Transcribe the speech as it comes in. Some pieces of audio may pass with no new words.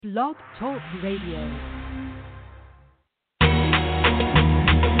Blog Talk Radio.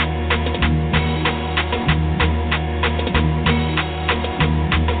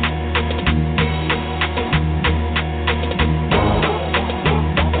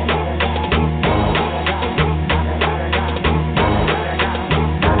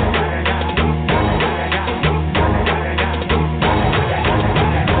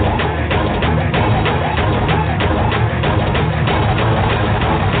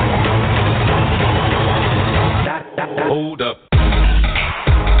 Hold up.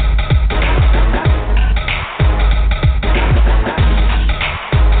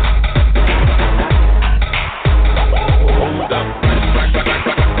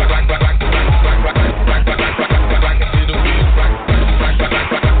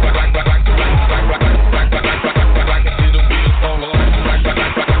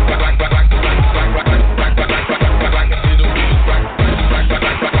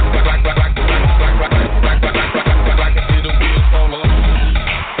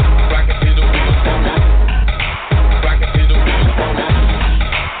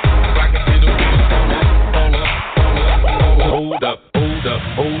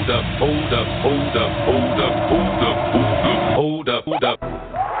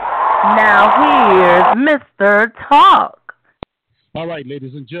 Now here's Mr. Talk. All right,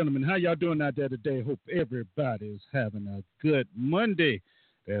 ladies and gentlemen, how y'all doing out there today? Hope everybody is having a good Monday.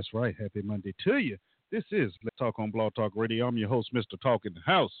 That's right, happy Monday to you. This is Let's Talk on Blog Talk Radio. I'm your host, Mr. Talk in the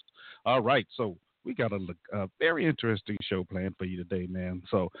House. All right, so we got a very interesting show planned for you today, man.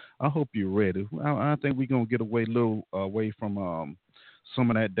 So I hope you're ready. I think we're going to get away a little away from some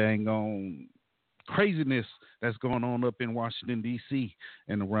of that dang on craziness that's going on up in Washington, D.C.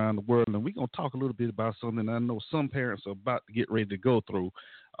 and around the world. And we're going to talk a little bit about something I know some parents are about to get ready to go through,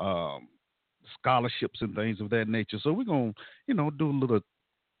 scholarships and things of that nature. So we're going to, do a little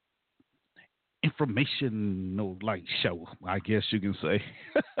information, like show, I guess you can say.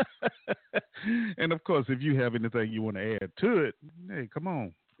 And, of course, if you have anything you want to add to it, hey, come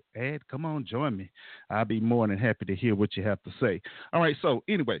on, join me. I'll be more than happy to hear what you have to say. All right, so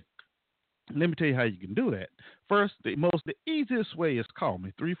anyway, let me tell you how you can do that. First, the easiest way is call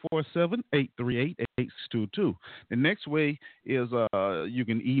me, 347-838-8622. The next way is you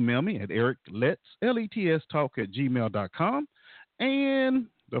can email me at ericlets@gmail.com. And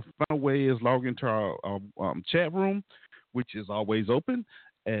the final way is log into our chat room, which is always open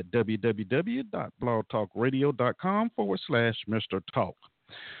at www.blogtalkradio.com/Mr. Talk.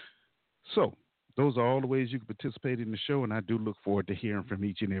 So, those are all the ways you can participate in the show, and I do look forward to hearing from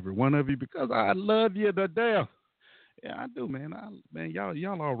each and every one of you because I love you to death. Yeah, I do, man.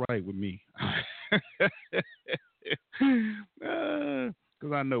 Y'all all right with me.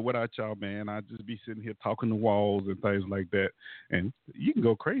 Because I know without y'all, man, I'd just be sitting here talking to walls and things like that. And you can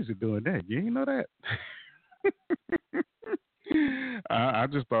go crazy doing that. You ain't know that? I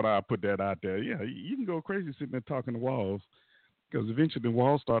just thought I'd put that out there. Yeah, you can go crazy sitting there talking to walls. Because eventually the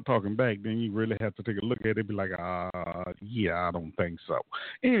walls start talking back, then you really have to take a look at it and be like, yeah, I don't think so.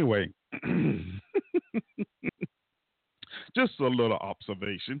 Anyway, just a little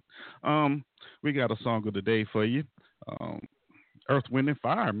observation. We got a song of the day for you. Earth, Wind, and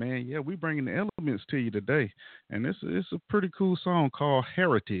Fire, man. Yeah, we bringing the elements to you today. And it's a pretty cool song called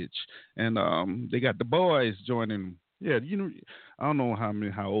Heritage. And they got the boys joining. Yeah, I don't know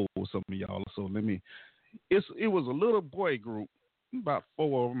how old some of y'all are, so it was a little boy group, about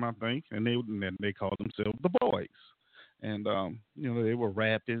 4 of them, I think, and they called themselves the Boys. And, they were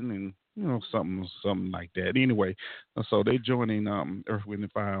rapping and, something like that. Anyway, so they joining Earth, Wind,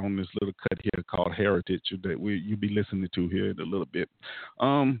 and Fire on this little cut here called Heritage that you'll be listening to here in a little bit.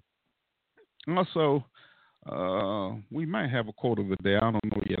 Also, we might have a quote of the day. I don't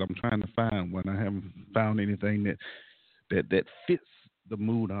know yet. I'm trying to find one. I haven't found anything that fits the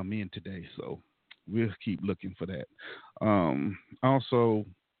mood I'm in today, so we'll keep looking for that. Also,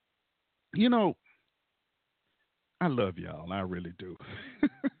 I love y'all. I really do.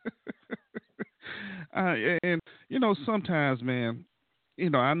 And sometimes, man,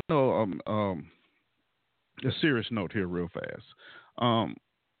 I know a serious note here real fast. I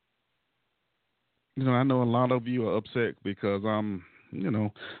know a lot of you are upset because I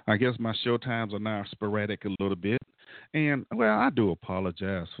guess my show times are now sporadic a little bit. And, well, I do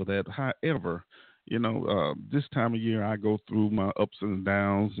apologize for that. However, this time of year I go through my ups and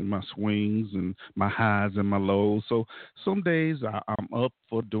downs and my swings and my highs and my lows. So some days I'm up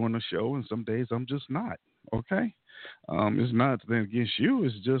for doing a show and some days I'm just not. Okay? It's not against you.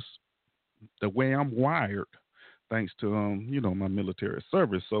 It's just the way I'm wired. thanks to my military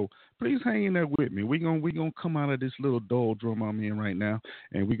service. So please hang in there with me. We're gonna come out of this little doldrum I'm in right now,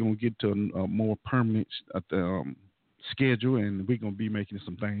 and we're gonna get to a more permanent schedule, and we're gonna be making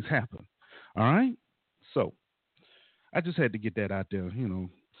some things happen. All right. So I just had to get that out there.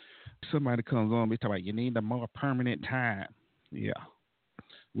 Somebody comes on, we talk about you need a more permanent time. Yeah,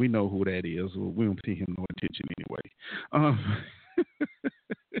 we know who that is. We don't pay him no attention anyway.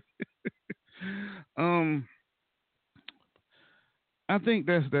 I think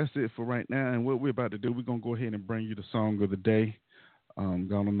that's it for right now. And what we're about to do, we're gonna go ahead and bring you the song of the day.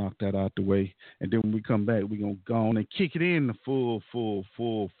 Gonna knock that out the way, and then when we come back, we're gonna go on and kick it in the full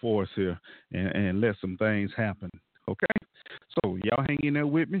force here, and let some things happen. Okay, so y'all hang in there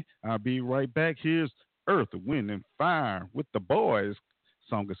with me. I'll be right back. Here's Earth, Wind, and Fire with the boys.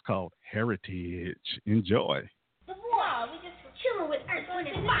 Song is called Heritage. Enjoy. Wow, we just chilling with Earth, Wind,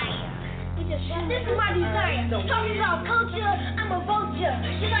 and Fire. This is my desire. Talking about culture, I'm a vulture.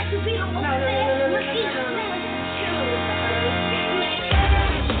 You like to be on the land, let's eat the land. Chilling with the Earth.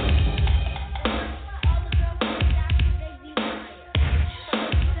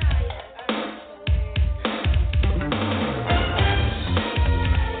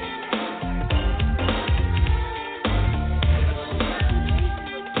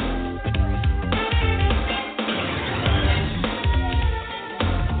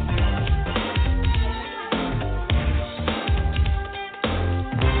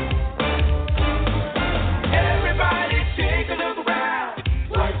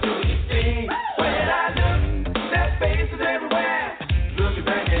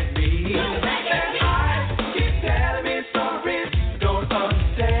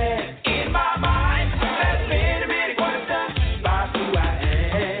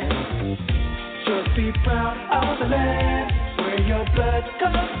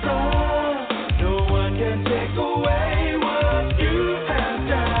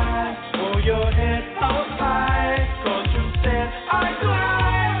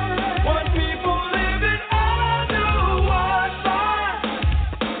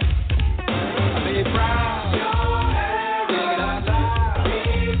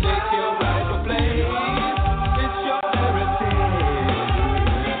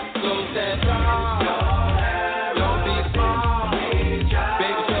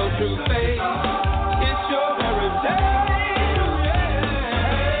 Face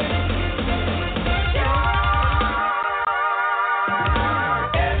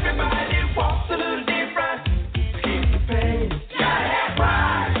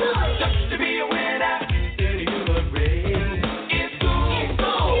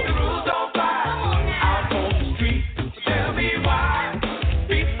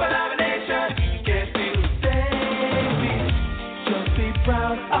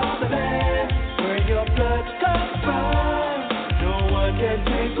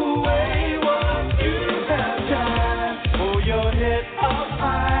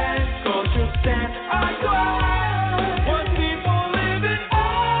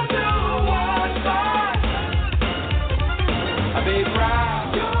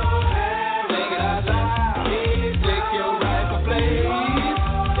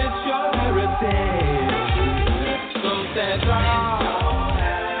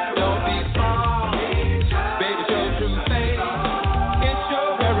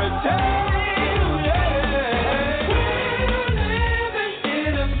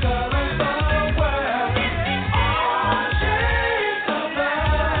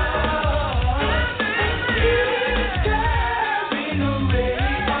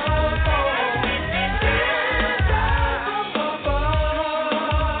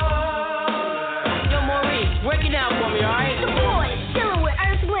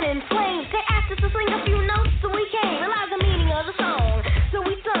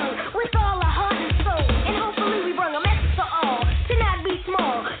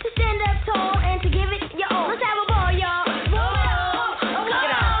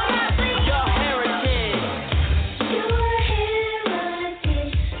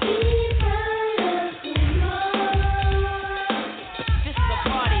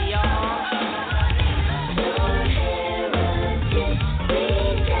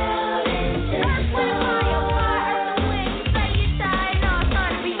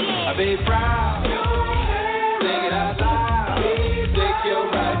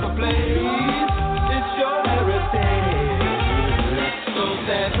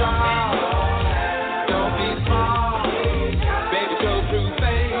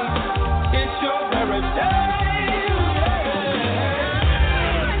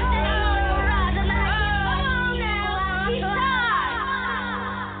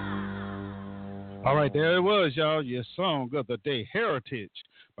right, there it was, y'all. Your song of the day, Heritage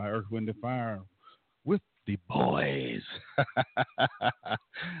by Earth, Wind & Fire with the boys.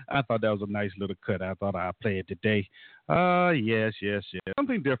 I thought that was a nice little cut. I thought I'd play it today. Yes.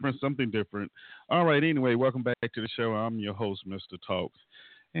 Something different. All right, anyway, welcome back to the show. I'm your host, Mr. Talks.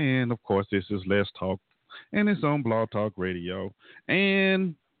 And, of course, this is Let's Talk. And it's on Blog Talk Radio.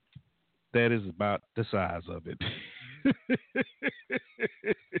 And that is about the size of it.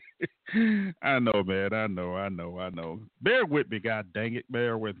 I know, man. I know. Bear with me, God dang it.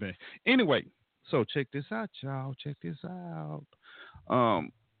 Bear with me. Anyway, so check this out, y'all. Check this out.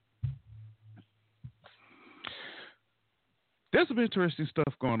 There's some interesting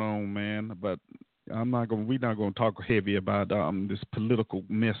stuff going on, man, but we're not gonna talk heavy about this political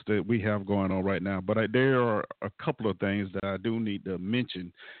mess that we have going on right now. But there are a couple of things that I do need to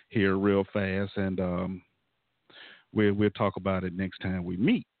mention here real fast, and we'll talk about it next time we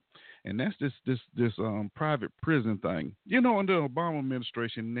meet. And that's this private prison thing. You know, under the Obama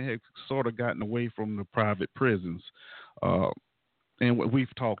administration, they have sort of gotten away from the private prisons. And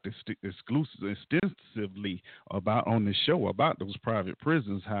we've talked extensively about on this show about those private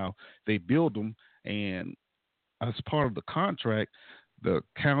prisons, how they build them, and as part of the contract, the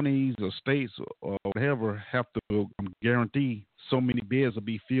counties or states or whatever have to guarantee so many beds will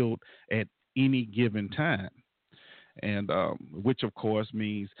be filled at any given time. And which, of course,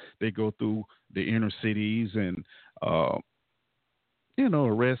 means they go through the inner cities and,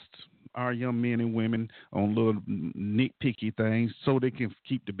 arrest our young men and women on little nitpicky things so they can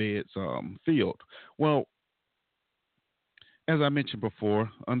keep the beds filled. Well, as I mentioned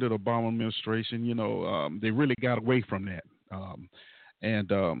before, under the Obama administration, they really got away from that.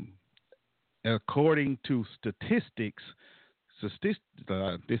 According to statistics, they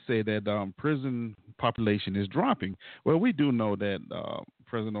say that prison population is dropping. Well, we do know that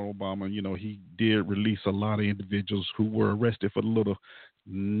President Obama, he did release a lot of individuals who were arrested for the little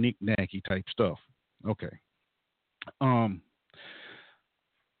knick-knacky type stuff. Okay. Well,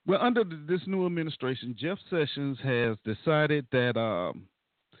 under this new administration, Jeff Sessions has decided that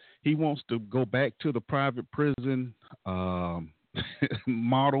he wants to go back to the private prison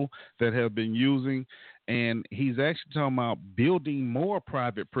model that have been using, and he's actually talking about building more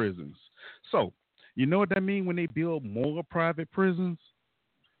private prisons. So, you know what that means when they build more private prisons?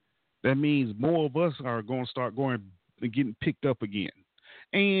 That means more of us are going to start going and getting picked up again.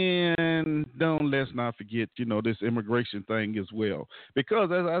 And let's not forget, this immigration thing as well.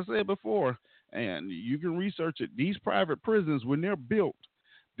 Because as I said before, and you can research it, these private prisons, when they're built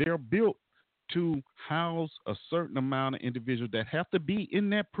to house a certain amount of individuals that have to be in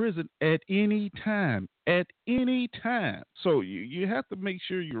that prison at any time. So you have to make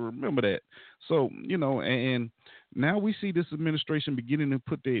sure you remember that. So, and now we see this administration beginning to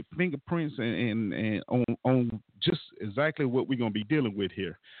put their fingerprints and on just exactly what we're going to be dealing with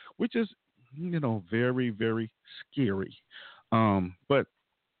here, which is, very, very scary. But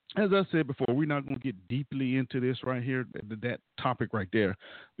as I said before, we're not going to get deeply into this right here, that topic right there,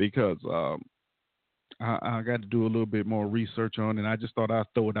 because I got to do a little bit more research on it. And I just thought I'd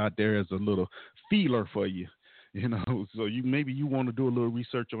throw it out there as a little feeler for you, so maybe you want to do a little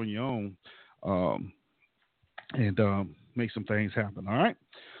research on your own and make some things happen. All right.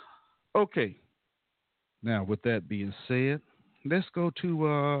 Okay. Now, with that being said, let's go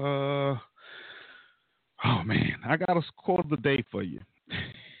to, I got a quote of the day for you.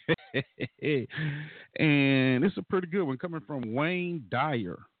 And it's a pretty good one coming from Wayne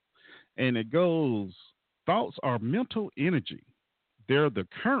Dyer. And it goes, thoughts are mental energy. They're the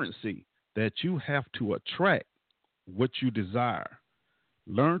currency that you have to attract what you desire.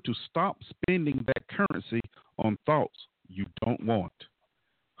 Learn to stop spending that currency on thoughts you don't want.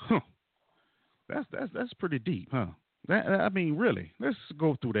 That's pretty deep, huh? Really, let's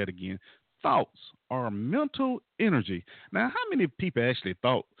go through that again. Thoughts are mental energy. Now, how many people actually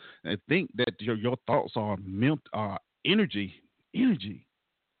think that your thoughts are energy? Energy.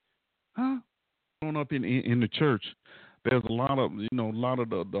 Huh? Growing up in the church, there's a lot of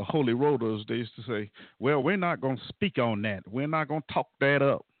the holy rollers. They used to say, "Well, we're not going to speak on that. We're not going to talk that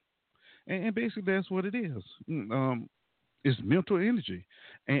up." And basically, that's what it is. It's mental energy,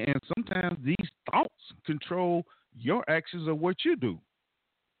 and sometimes these thoughts control your actions of what you do.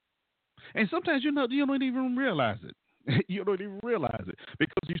 And sometimes you don't even realize it. You don't even realize it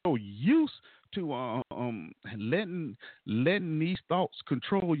because you're so used to letting these thoughts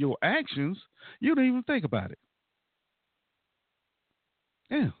control your actions, you don't even think about it.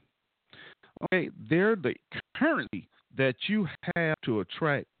 Yeah. Okay, they're the currency that you have to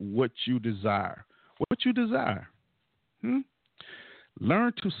attract what you desire. What you desire.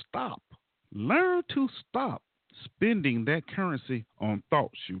 Learn to stop Learn to stop spending that currency on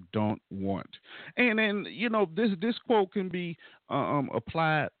thoughts you don't want. And then this quote can be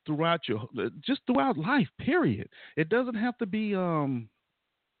applied throughout just throughout life. Period. It doesn't have to be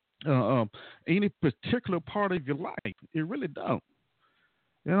any particular part of your life. It really don't.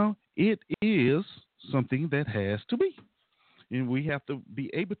 It is something that has to be. And we have to be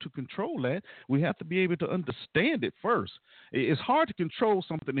able to control that. We have to be able to understand it first. It's hard to control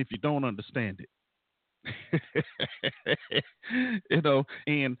something if you don't understand it.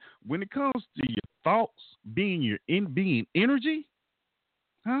 And when it comes to your thoughts being being energy,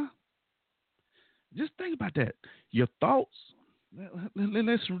 just think about that. Your thoughts.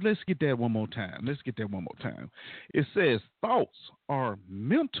 Let's get that one more time. It says thoughts are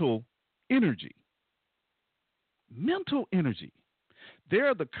mental energy. Mental energy.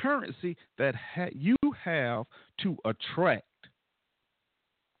 They're the currency that you have to attract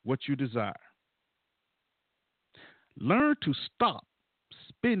what you desire. Learn to stop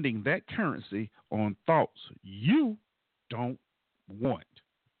spending that currency on thoughts you don't want.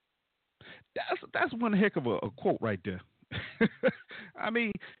 That's one heck of a quote right there. I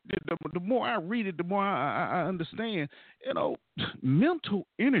mean, the more I read it, the more I understand. Mental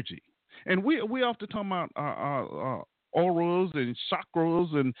energy, and we often talk about our auras and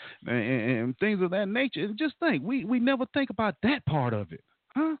chakras and things of that nature. And just think, we never think about that part of it,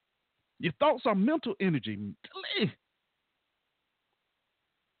 huh? Your thoughts are mental energy.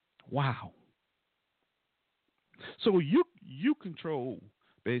 Wow. So you control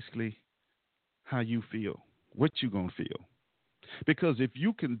basically how you feel, what you're going to feel. Because if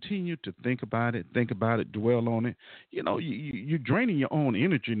you continue to think about it, dwell on it, you're draining your own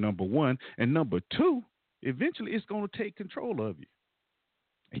energy, number one. And number two, eventually it's going to take control of you.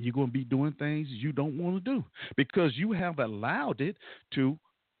 And you're going to be doing things you don't want to do because you have allowed it to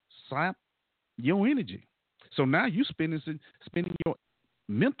sap your energy. So now you're spending your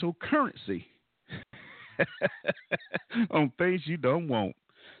mental currency on things you don't want.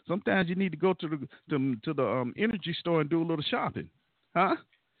 Sometimes you need to go to the energy store and do a little shopping, huh?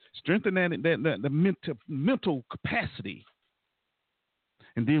 Strengthen the mental capacity,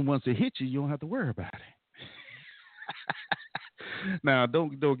 and then once it hits you, you don't have to worry about it. Now,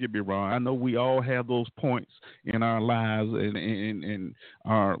 don't get me wrong. I know we all have those points in our lives and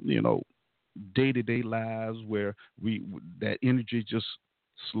our day-to-day lives where that energy just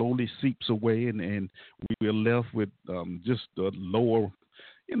slowly seeps away, and we are left with just a lower,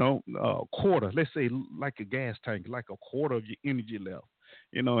 quarter. Let's say like a gas tank, like a quarter of your energy left.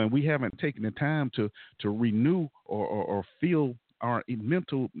 And we haven't taken the time to renew or fill our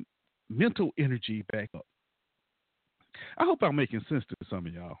mental energy back up. I hope I'm making sense to some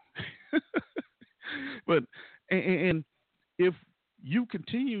of y'all. But and if you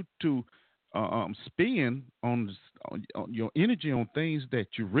continue to spend on your energy on things that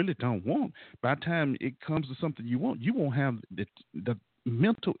you really don't want, by the time it comes to something you want, you won't have the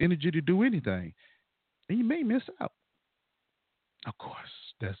mental energy to do anything, and you may miss out. Of course,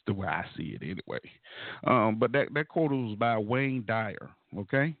 that's the way I see it anyway. But that quote was by Wayne Dyer,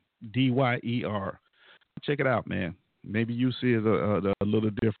 okay? Dyer. Check it out, man. Maybe you see it a little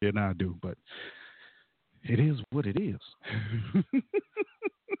different than I do, but it is what it is.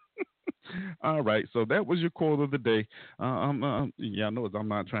 All right, so that was your quote of the day. Y'all know I'm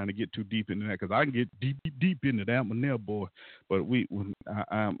not trying to get too deep into that because I can get deep into that one there, boy. But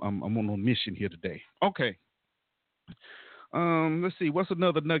I'm on a mission here today. Okay. Let's see. What's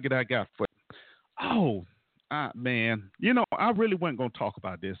another nugget I got for you? Oh, man. I really wasn't going to talk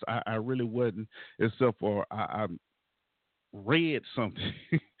about this. I really wasn't, except for I read something,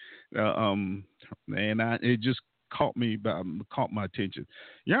 and it just caught my attention.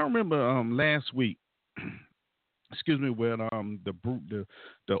 Y'all remember last week? Excuse me, when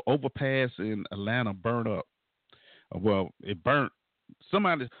the overpass in Atlanta burned up. Well, it burnt.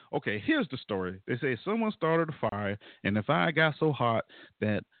 Okay, here's the story. They say someone started a fire, and the fire got so hot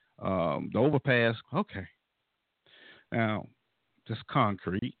that the overpass. Okay, now just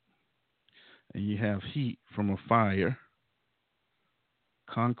concrete, and you have heat from a fire.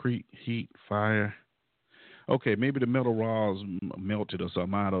 Concrete, heat, fire. Okay, maybe the metal rods melted or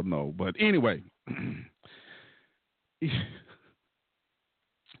something. I don't know. But anyway,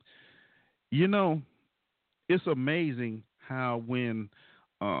 it's amazing how when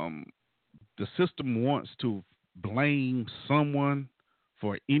the system wants to blame someone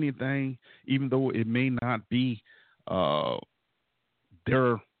for anything, even though it may not be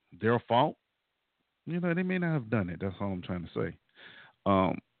their fault, they may not have done it. That's all I'm trying to say.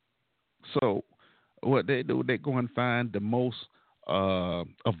 So what they do, they go and find the most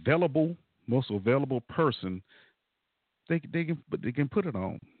available most available person they can put it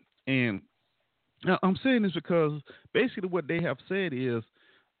on. And now I'm saying this because basically what they have said is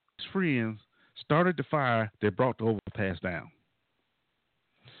his friends started the fire that brought the overpass down.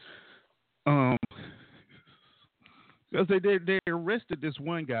 Because they arrested this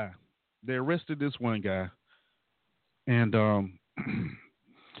one guy. And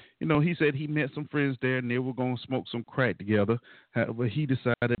he said he met some friends there and they were going to smoke some crack together. However, he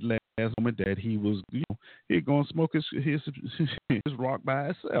decided last moment that he was, he going to smoke his rock by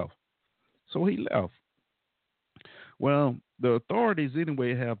himself. So he left. Well, the authorities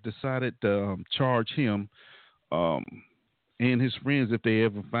anyway have decided to charge him and his friends, if they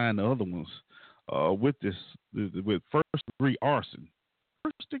ever find the other ones, with first degree arson.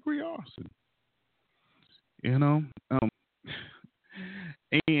 First degree arson.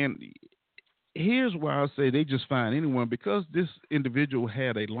 And here's why I say they just find anyone, because this individual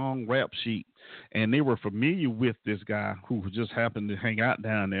had a long rap sheet and they were familiar with this guy who just happened to hang out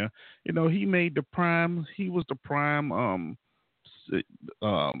down there. He was the prime,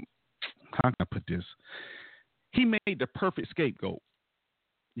 how can I put this? He made the perfect scapegoat.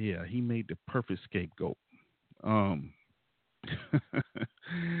 Yeah, he made the perfect scapegoat.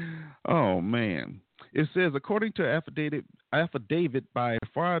 Oh man. It says, according to affidavit by a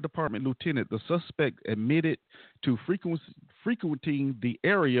fire department lieutenant, the suspect admitted to frequenting the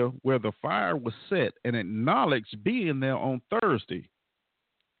area where the fire was set and acknowledged being there on Thursday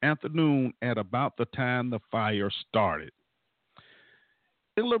afternoon at about the time the fire started.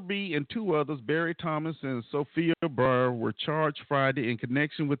 Ellerby and two others, Barry Thomas and Sophia Burr, were charged Friday in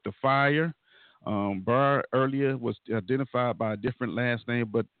connection with the fire. Burr earlier was identified by a different last name,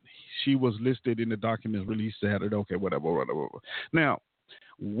 but she was listed in the documents released Saturday. Okay, whatever. Now,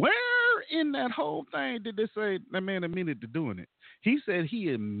 where in that whole thing did they say that man admitted to doing it? He said he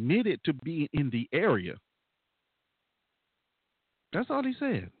admitted to being in the area. That's all he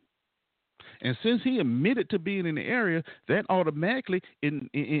said. And since he admitted to being in the area, that automatically, in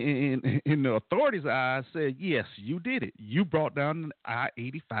the authorities' eyes, said, yes, you did it. You brought down the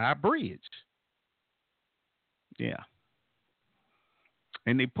I-85 bridge. Yeah.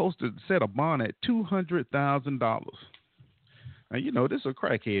 And they set a bond at $200,000. Now, this is a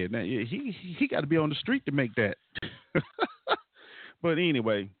crackhead. Now, he got to be on the street to make that. But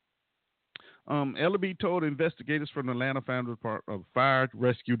anyway, Ellerby told investigators from the Atlanta Fire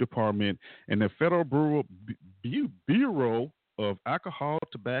Rescue Department and the Federal Bureau of Alcohol,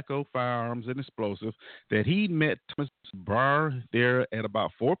 Tobacco, Firearms, and Explosives that he met Thomas Burr there at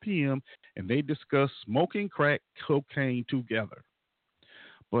about 4 p.m. and they discussed smoking crack cocaine together.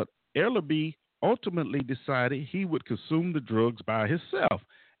 But Ellerby ultimately decided he would consume the drugs by himself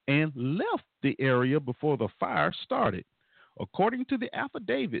and left the area before the fire started, according to the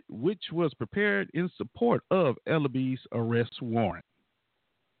affidavit, which was prepared in support of Ellerby's arrest warrant.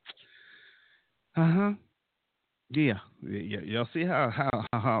 Yeah. Y'all see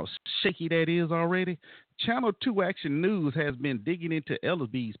how shaky that is already? Channel 2 Action News has been digging into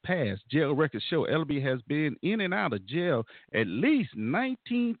Ellerby's past. Jail records show Ellerby has been in and out of jail at least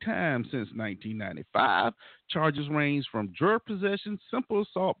 19 times since 1995. Charges range from drug possession, simple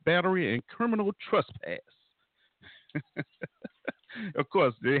assault, battery, and criminal trespass. Of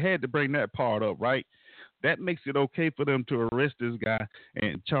course, they had to bring that part up, right? That makes it okay for them to arrest this guy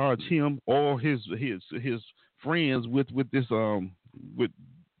and charge him or his friends with this with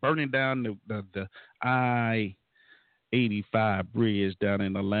burning down the I-85 bridge down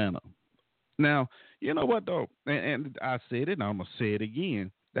in Atlanta. Now, you know what though, and I said it, and I'm gonna say it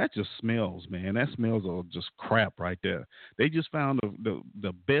again. That just smells, man. That smells of just crap right there. They just found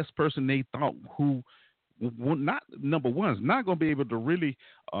the best person they thought who. Not number one is not going to be able to really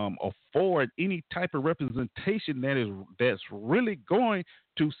afford any type of representation that's really going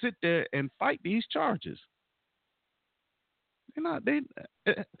to sit there and fight these charges.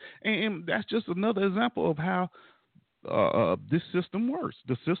 And that's just another example of how this system works.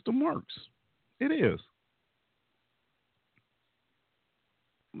 The system works. It is.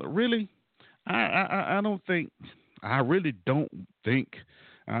 Really, I really don't think.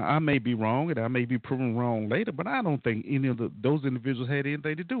 I may be wrong, and I may be proven wrong later, but I don't think any of those individuals had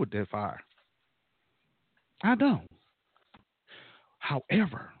anything to do with that fire. I don't.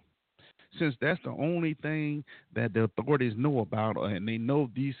 However, since that's the only thing that the authorities know about, and they know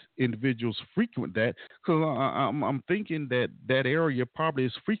these individuals frequent that, because I'm thinking that area probably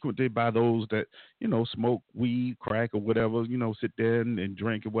is frequented by those that, smoke weed, crack, or whatever, sit there and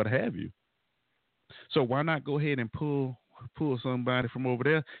drink or what have you. So why not go ahead and pull somebody from over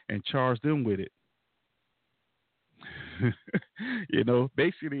there and charge them with it?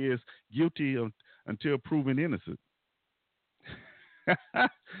 Basically is guilty until proven innocent.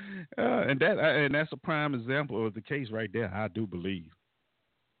 and that's a prime example of the case right there. I do believe.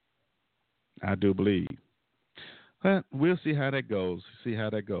 But we'll see how that goes.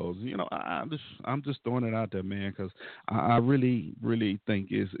 I'm just throwing it out there, man, because I really, really think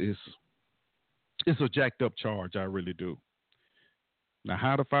it's a jacked up charge. I really do. Now,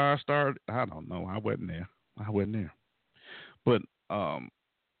 how the fire started, I don't know. I wasn't there. But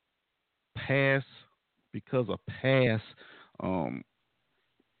because of past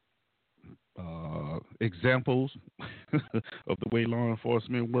examples of the way law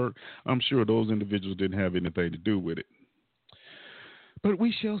enforcement work, I'm sure those individuals didn't have anything to do with it. But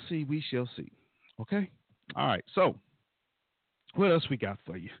we shall see. Okay? All right. So, what else we got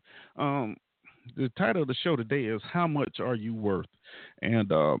for you? The title of the show today is How Much Are You Worth?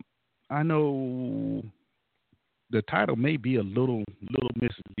 And I know the title may be a little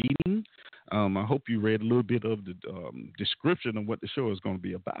misleading. I hope you read a little bit of the description of what the show is going to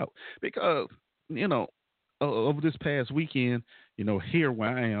be about, because over this past weekend, here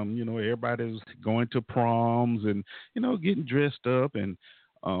where I am, everybody's going to proms and getting dressed up, and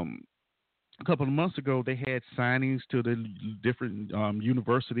a couple of months ago they had signings to the different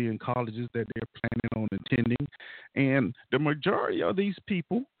university and colleges that they're planning on attending, and the majority of these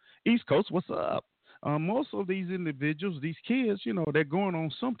people, East Coast, what's up? Most of these individuals, these kids, they're going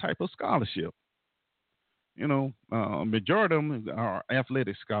on some type of scholarship. Majority of them are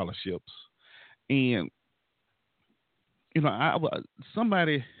athletic scholarships. And,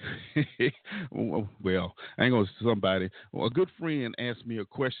 somebody, well, I ain't going to say somebody. Well, a good friend asked me a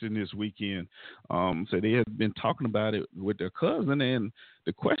question this weekend. So they had been talking about it with their cousin, and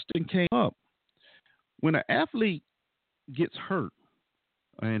the question came up. When an athlete gets hurt,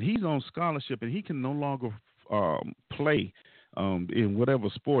 and he's on scholarship, and he can no longer play in whatever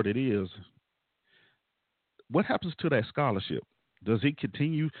sport it is, what happens to that scholarship? Does he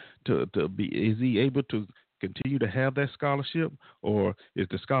continue to be? Is he able to continue to have that scholarship, or is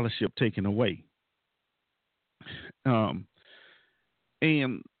the scholarship taken away? And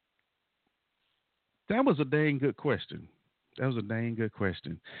that was a dang good question.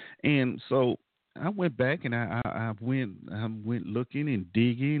 And so I went back and I went looking and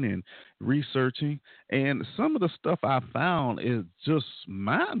digging and researching, and some of the stuff I found is just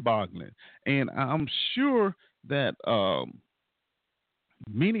mind-boggling. And I'm sure that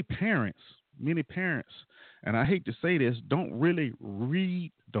many parents, and I hate to say this, don't really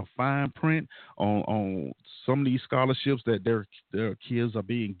read the fine print on some of these scholarships that their kids are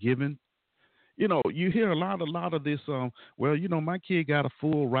being given. You hear a lot of this. My kid got a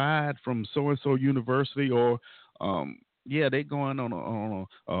full ride from so-and-so university, or they're going on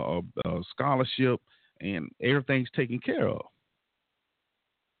a scholarship, and everything's taken care of.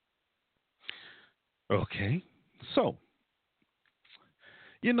 Okay, so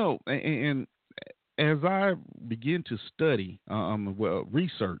and as I begin to study,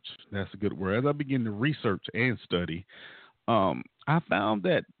 research. That's a good word. As I begin to research and study, I found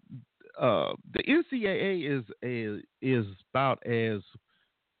that the NCAA is about as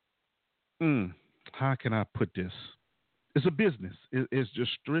how can I put this? It's a business. It's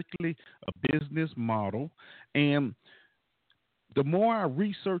just strictly a business model, and the more I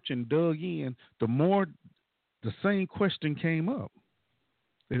researched and dug in, the more the same question came up.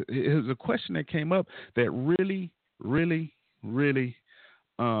 It was a question that came up that really, really, really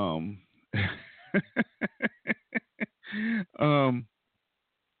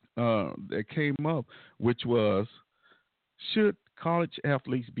that came up, which was, should college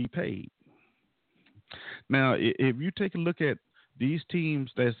athletes be paid? Now, if you take a look at these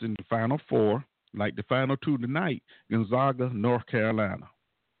teams that's in the Final Four, like the Final Two tonight, Gonzaga, North Carolina,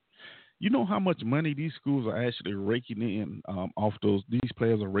 you know how much money these schools are actually raking in off those? These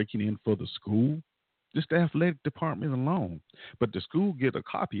players are raking in for the school, just the athletic department alone. But the school get a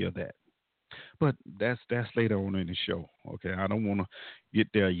copy of that. But that's later on in the show. Okay, I don't want to get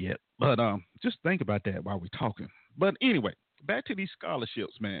there yet. But just think about that while we're talking. But anyway, back to these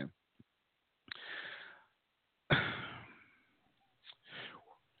scholarships, man.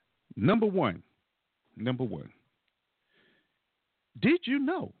 Number one. Did you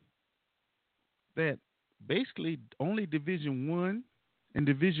know that basically only Division I and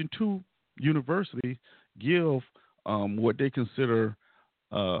Division II universities give what they consider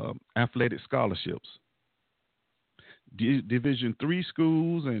athletic scholarships? Division III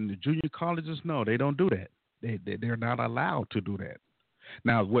schools and the junior colleges, no, they don't do that. They're not allowed to do that.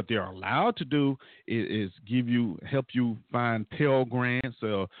 Now, what they're allowed to do is help you find Pell Grants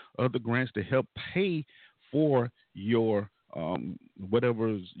or other grants to help pay for your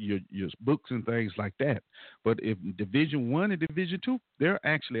whatever your books and things like that. But if Division I and Division II, they're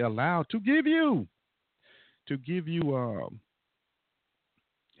actually allowed to give you to give you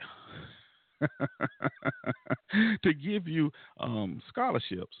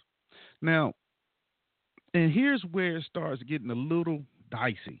scholarships. Now, and here's where it starts getting a little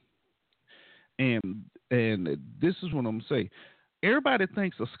dicey. And this is what I'm gonna say. Everybody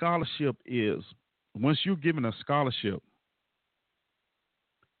thinks a scholarship is, once you're given a scholarship,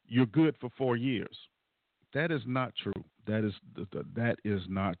 you're good for 4 years. That is not true. That is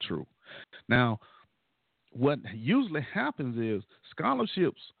not true. Now, what usually happens is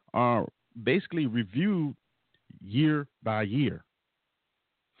scholarships are basically reviewed year by year.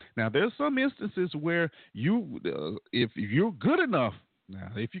 Now, there's some instances where if you're good enough, yeah,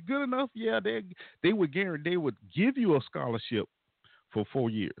 they would guarantee, they would give you a scholarship for 4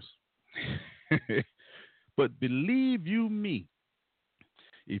 years. But believe you me,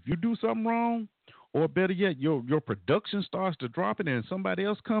 if you do something wrong, or better yet, your production starts to drop it and somebody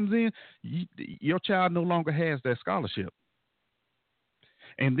else comes in, your child no longer has that scholarship.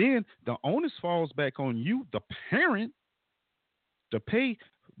 And then the onus falls back on you, the parent, to pay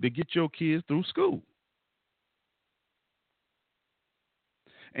to get your kids through school.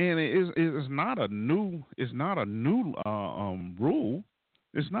 And it's not a new rule.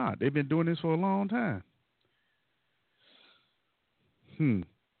 It's not. They've been doing this for a long time.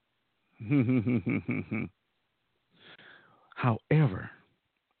 However,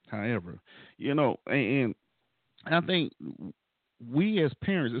 and I think we as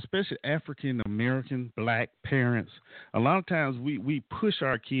parents, especially African American Black parents, a lot of times we push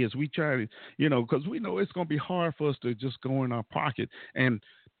our kids. We try to, because we know it's going to be hard for us to just go in our pocket. And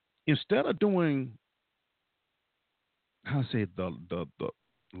instead of doing, the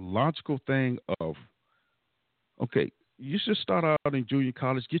logical thing of, okay, you should start out in junior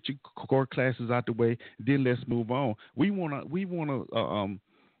college, get your core classes out the way, then let's move on. We wanna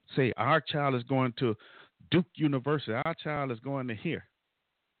say our child is going to Duke University, our child is going to here.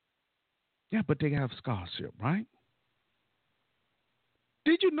 Yeah, but they have a scholarship, right?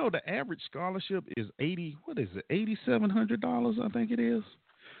 Did you know the average scholarship is $8,700? I think it is.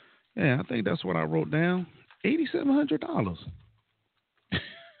 Yeah, I think that's what I wrote down. $8,700.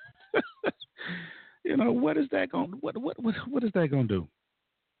 What is that going? What is that going to do?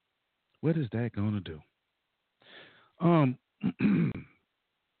 What is that going to do?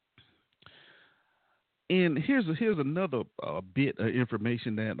 And here's another bit of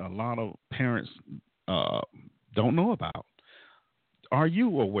information that a lot of parents don't know about. Are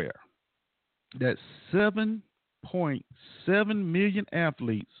you aware that 7.7 million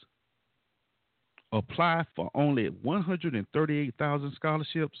athletes apply for only 138,000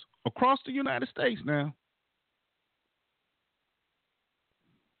 scholarships across the United States now?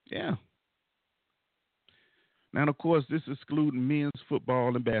 Yeah. Now, of course, this is excluding men's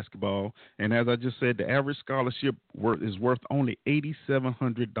football and basketball. And as I just said, the average scholarship is worth only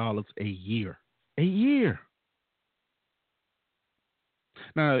 $8,700 a year. A year.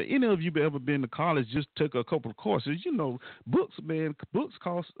 Now, any of you ever been to college, just took a couple of courses, books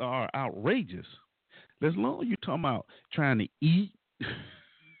costs are outrageous. As long as you're talking about trying to eat,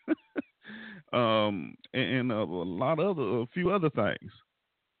 and a few other things.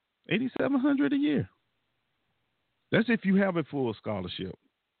 $8,700 a year. That's if you have a full scholarship.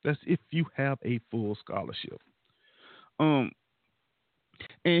 And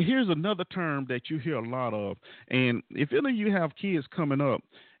here's another term that you hear a lot of. And if any of you have kids coming up,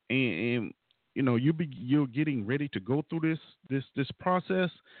 and you're getting ready to go through this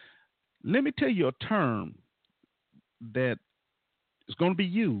process, let me tell you a term that is going to be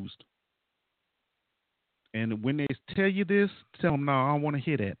used. And when they tell you this, tell them, no, I don't want to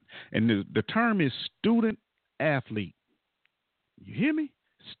hear that. And the term is student athlete. You hear me?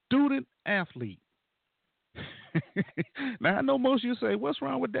 Student athlete. Now, I know most of you say, what's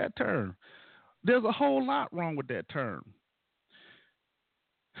wrong with that term? There's a whole lot wrong with that term.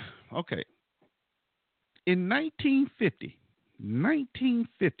 Okay. In 1950,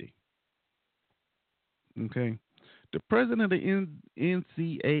 okay, the president of the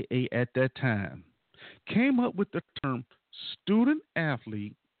NCAA at that time came up with the term student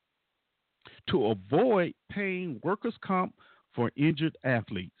athlete to avoid paying workers' comp for injured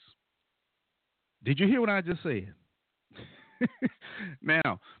athletes. Did you hear what I just said?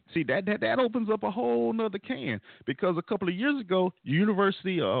 Now, see, that opens up a whole nother can, because a couple of years ago,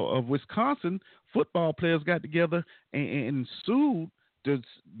 University of Wisconsin football players got together and sued to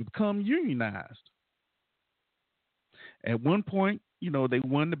become unionized. At one point, they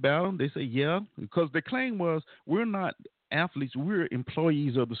won the battle. They say, yeah, because the claim was we're not athletes, we're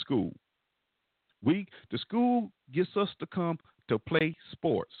employees of the school. The school gets us to come to play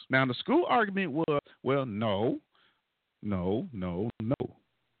sports. Now the school argument was, well, no.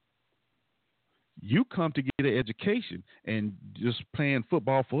 You come to get an education, and just playing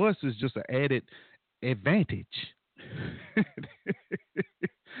football for us is just an added advantage.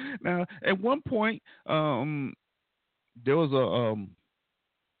 Now, at one point, there was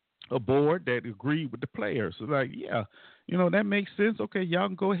a board that agreed with the players. So like, yeah, that makes sense. Okay, y'all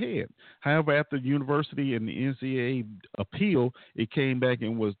can go ahead. However, after the university and the NCAA appeal, it came back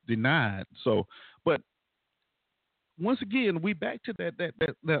and was denied. So, but once again, we back to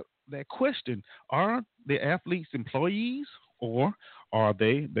that question: are the athletes employees, or are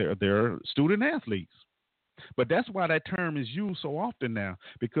they're student athletes? But that's why that term is used so often now,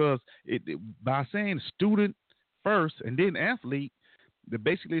 because by saying student first and then athlete, they're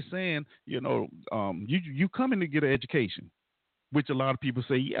basically saying, you come in to get an education, which a lot of people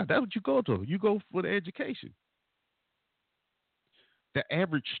say, yeah, that's what you go to. You go for the education. The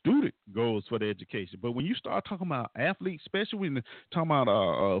average student goes for the education. But when you start talking about athletes, especially when you're talking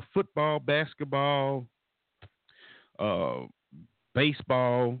about football, basketball,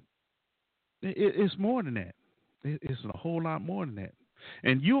 baseball, it's more than that. It's a whole lot more than that.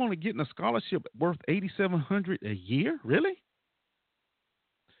 And you only getting a scholarship worth $8,700 a year, really?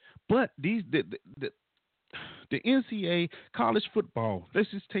 But the NCAA, college football, let's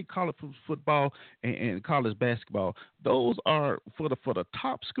just take college football and college basketball. Those are for the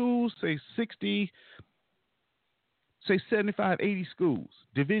top schools, say 60, say 75, 80 schools.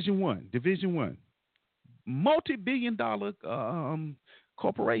 Division One, multi-billion-dollar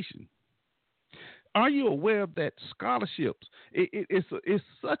corporation. Are you aware of that scholarships? It's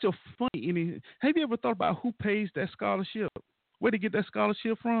such a funny. Have you ever thought about who pays that scholarship? Where to get that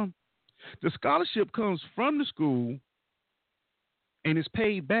scholarship from? The scholarship comes from the school and is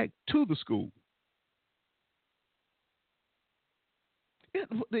paid back to the school.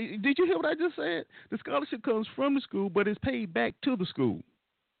 Did you hear what I just said? The scholarship comes from the school, but it's paid back to the school.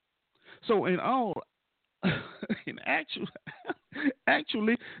 So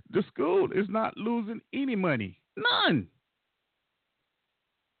actually, the school is not losing any money. None.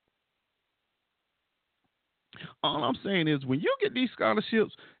 All I'm saying is, when you get these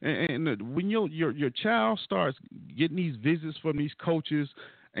scholarships, and when your child starts getting these visits from these coaches,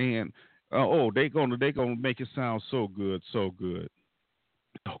 and they're gonna make it sound so good.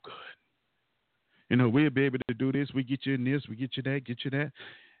 We'll be able to do this. We get you in this. We get you that.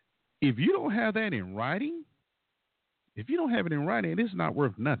 If you don't have that in writing, it's not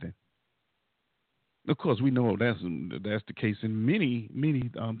worth nothing. Of course, we know that's the case in many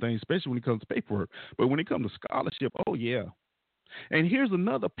things, especially when it comes to paperwork. But when it comes to scholarship, oh yeah. And here's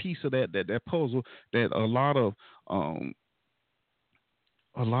another piece of that puzzle that a lot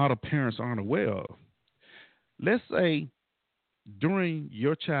of parents aren't aware of. Let's say during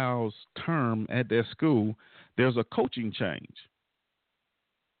your child's term at their school, there's a coaching change.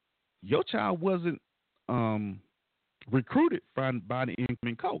 Your child wasn't recruited by the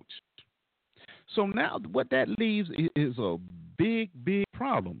incoming coach. So now what that leaves is a big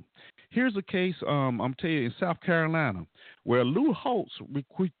problem. Here's a case, I'm telling you, in South Carolina, where Lou Holtz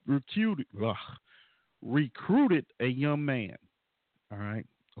recruited a young man, all right,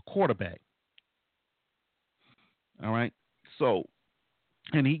 a quarterback. All right. So,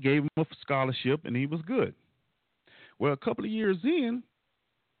 and he gave him a scholarship, and he was good. Well, a couple of years in,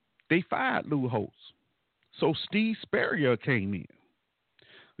 they fired Lou Holtz. So Steve Spurrier came in.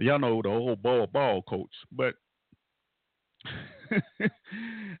 Y'all know the old ball coach. But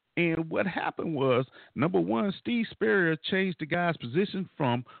and what happened was, number one, Steve Spurrier changed the guy's position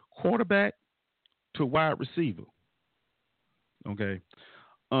from quarterback to wide receiver. Okay.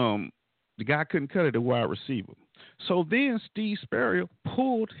 The guy couldn't cut it at wide receiver. So then Steve Spurrier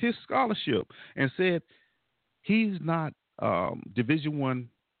pulled his scholarship and said he's not Division One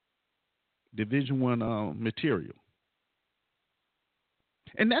material.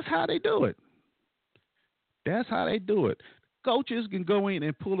 And that's how they do it. Coaches can go in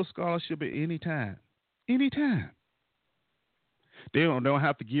and pull a scholarship at any time. Anytime. They don't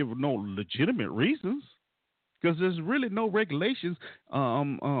have to give no legitimate reasons, because there's really no regulations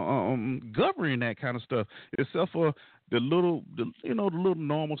governing that kind of stuff, except for the little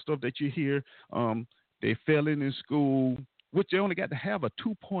normal stuff that you hear. They fell in school, which they only got to have a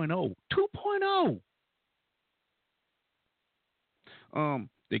 2.0. 2.0.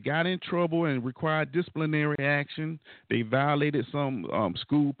 They got in trouble and required disciplinary action. They violated some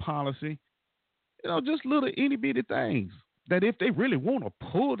school policy. Just little itty bitty things that if they really want to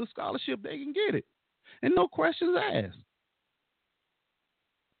pull the scholarship, they can get it, and no questions asked.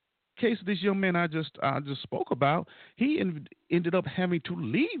 Case of this young man I just spoke about, he ended up having to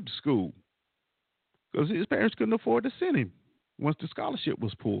leave school because his parents couldn't afford to send him once the scholarship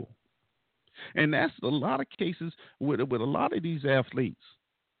was pulled. And that's a lot of cases with a lot of these athletes,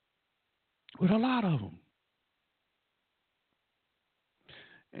 with a lot of them.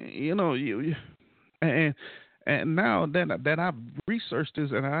 You know, and now that I've researched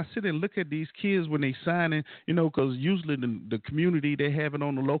this, and I sit and look at these kids when they sign in, you know, because usually the community, they have it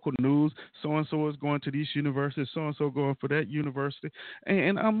on the local news. So and so is going to this university, so and so going for that university,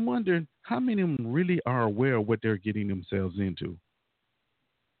 and I'm wondering how many of them really are aware of what they're getting themselves into.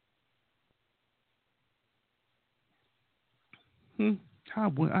 I'm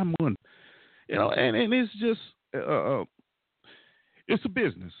wondering, you know, and it's just it's a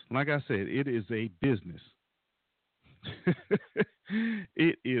business. Like I said, it is a business.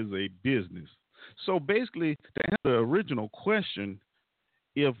 It is a business. So basically, to answer the original question,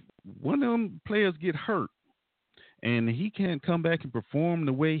 if one of them players get hurt and he can't come back and perform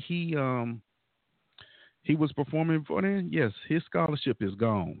the way he was performing before then, yes, his scholarship is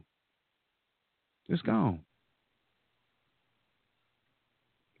gone. It's gone.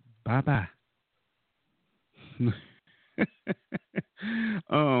 Bye bye.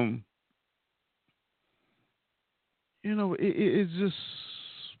 You know, it's just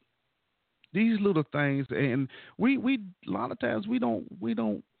these little things, and we a lot of times we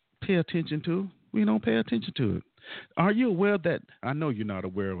don't pay attention to. We don't pay attention to it. Are you aware that? I know you're not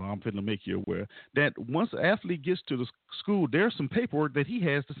aware. I'm going to make you aware that once an athlete gets to the school, there's some paperwork that he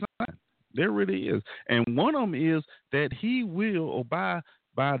has to sign. There really is, and one of them is that he will abide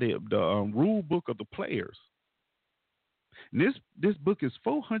by the rule book of the players. And this book is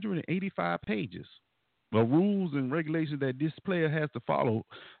 485 pages of rules and regulations that this player has to follow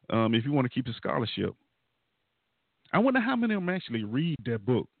if you want to keep his scholarship. I wonder how many of them actually read that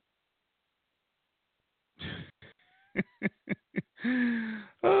book.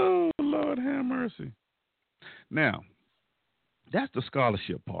 Oh, Lord have mercy. Now, that's the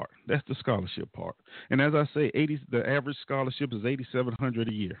scholarship part. And as I say, the average scholarship is $8,700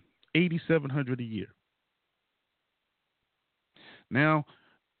 a year. $8,700 a year. Now,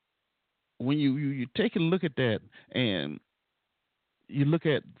 when you take a look at that, and you look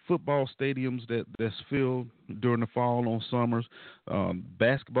at football stadiums that's filled during the fall on summers,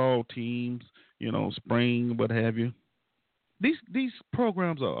 basketball teams, you know, spring, what have you. These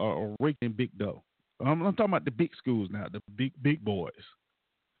programs are raking big dough. I'm talking about the big schools now, the big boys.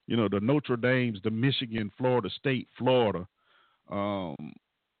 You know, the Notre Dames, the Michigan, Florida State, Florida,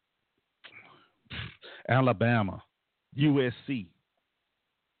 Alabama, USC.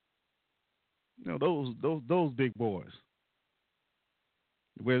 You know, those big boys.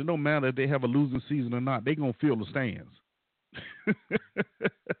 Where it don't matter if they have a losing season or not, they're going to fill the stands.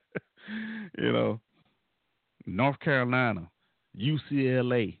 You know, North Carolina,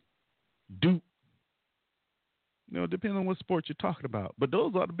 UCLA, Duke. You know, depending on what sport you're talking about. But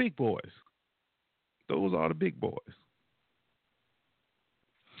those are the big boys. Those are the big boys.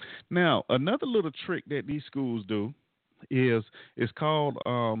 Now, another little trick that these schools do is called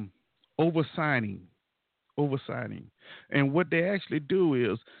oversigning. And what they actually do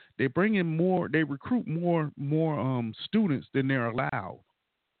is they recruit more students than they're allowed,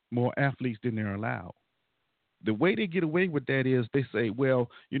 more athletes than they're allowed. The way they get away with that is they say, well,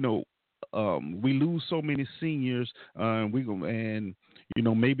 you know, we lose so many seniors, and you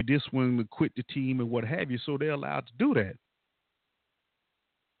know, maybe this one will quit the team and what have you, so they're allowed to do that.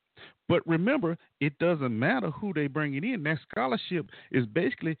 But remember, it doesn't matter who they bring it in. That scholarship is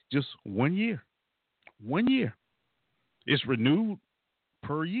basically just 1 year. 1 year. It's renewed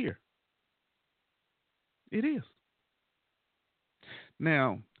per year. It is.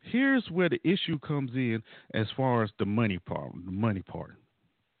 Now, here's where the issue comes in as far as the money part.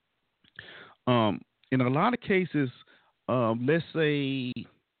 In a lot of cases, let's say,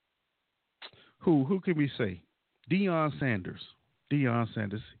 who can we say? Deion Sanders,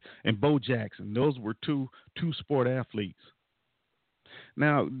 and Bo Jackson. Those were two sport athletes.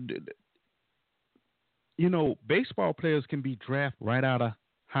 Now, you know, baseball players can be drafted right out of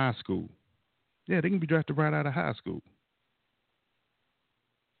high school. Yeah, they can be drafted right out of high school.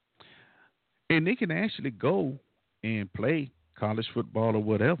 And they can actually go and play college football or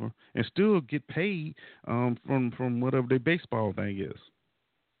whatever and still get paid from whatever their baseball thing is.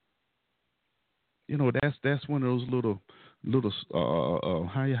 You know, that's one of those little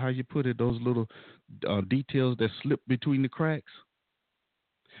how you put it, those little details that slip between the cracks.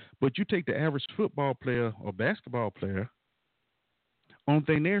 But you take the average football player or basketball player, Only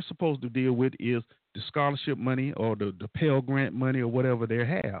thing they're supposed to deal with is the scholarship money or the Pell Grant money or whatever they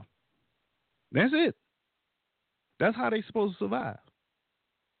have. That's it. That's how they're supposed to survive.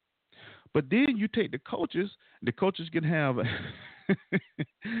 But then you take the coaches can have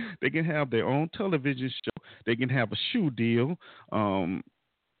they can have their own television show. They can have a shoe deal.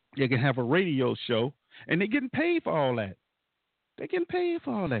 They can have a radio show, and they're getting paid for all that. They're getting paid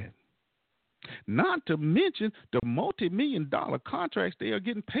for all that. Not to mention the multi-million-dollar contracts they are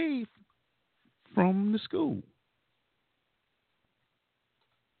getting paid from the school.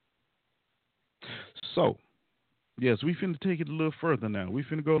 So, yes, we finna take it a little further now. We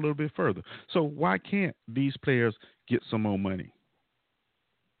finna go a little bit further. So why can't these players get some more money?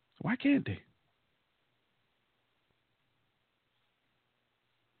 Why can't they?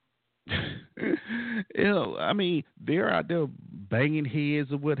 I mean, they're out there banging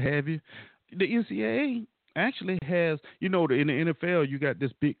heads or what have you. The NCAA actually has, in the NFL, you got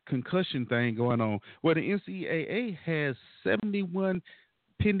this big concussion thing going on. Well, the NCAA has 71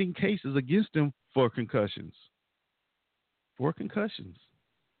 pending cases against them for concussions.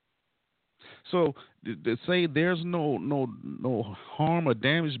 So to say there's no harm or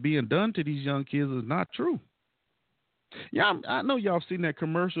damage being done to these young kids is not true. Yeah, I know y'all seen that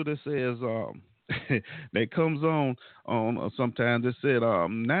commercial that says that comes on sometimes. That said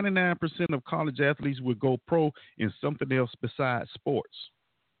 99% of college athletes would go pro in something else besides sports.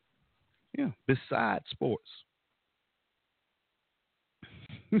 Yeah, besides sports.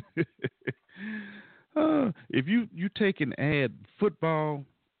 If you take and add football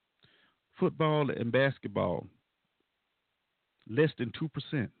and basketball, less than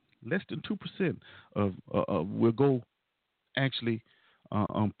 2% of will go actually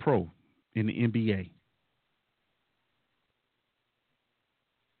pro in the NBA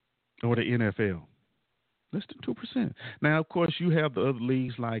or the NFL. Less than 2%. Now, of course, you have the other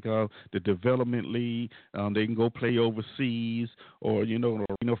leagues like the development league. They can go play overseas, or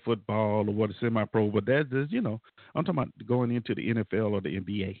football or what a semi-pro. But that's I'm talking about going into the NFL or the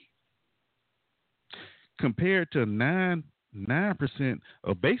NBA. Compared to 9%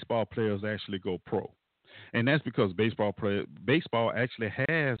 of baseball players actually go pro, and that's because baseball actually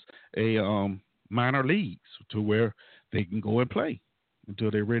has a minor leagues to where they can go and play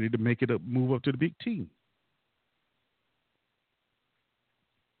until they're ready to move up to the big team.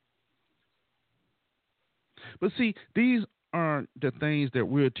 But see, these are the things that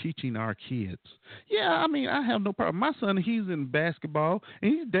we're teaching our kids. Yeah, I mean, I have no problem. My son, he's in basketball,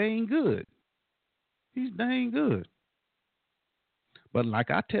 and he's dang good. But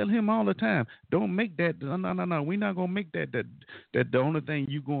like I tell him all the time, don't make that. No. We're not gonna make that the only thing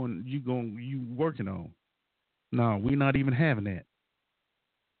you working on. No, we're not even having that.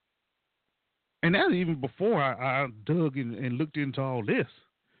 And that's even before I dug and looked into all this.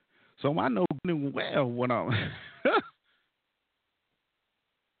 So I know well what I'm.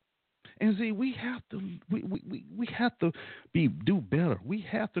 And see, we have to do better. We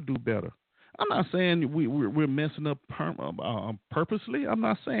have to do better. I'm not saying we're messing up purposely. I'm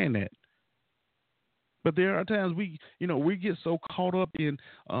not saying that. But there are times we get so caught up in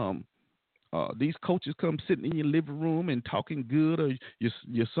these coaches come sitting in your living room and talking good, or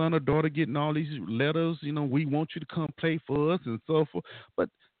your son or daughter getting all these letters. We want you to come play for us and so forth. But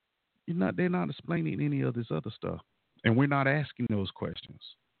they're not explaining any of this other stuff, and we're not asking those questions.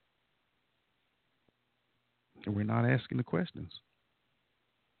 And we're not asking the questions.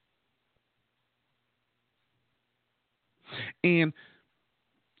 And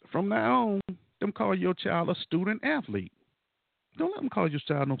from now on, them call your child a student athlete. Don't let them call your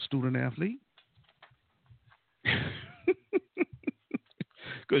child no student athlete.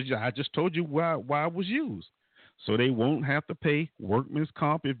 Because I just told you why it was used. So they won't have to pay workman's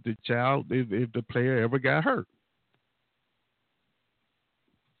comp if the player ever got hurt.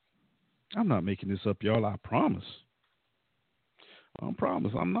 I'm not making this up, y'all. I promise. I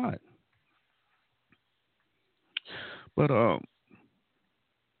promise I'm not. But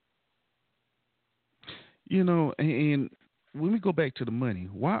and when we go back to the money,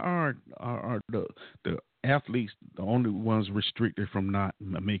 why are the athletes the only ones restricted from not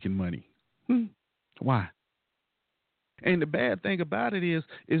making money? Why? And the bad thing about it is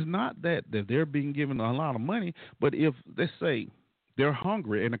not that they're being given a lot of money, but if, let's say, they're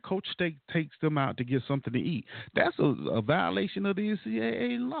hungry and a coach takes them out to get something to eat, that's a violation of the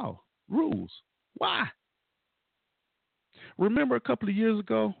NCAA rules. Why? Remember a couple of years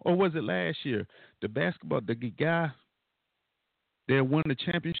ago, or was it last year, the guy that won the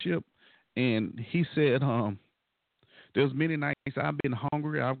championship, and he said There's many nights I've been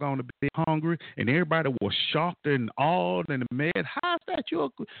hungry. I've gone to bed hungry, and everybody was shocked and awed and mad. How's that? You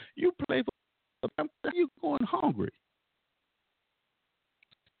play for you going hungry?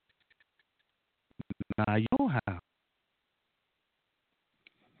 Now you know how.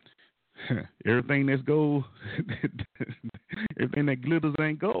 Everything that's gold, everything that glitters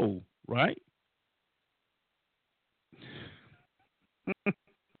ain't gold, right?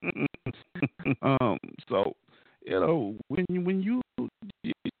 So when you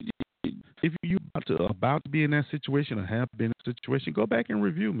if you about to be in that situation or have been in that situation, go back and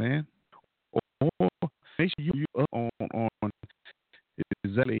review, man, or make sure you up on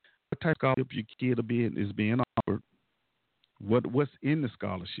exactly what type of scholarship your kid is being offered, what's in the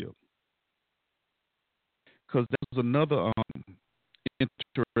scholarship. Because there's another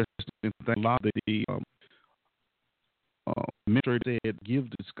interesting thing. A lot of the mentor said give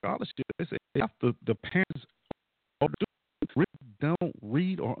the scholarship. They say after the parents don't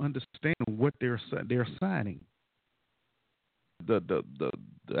read or understand what they're signing. The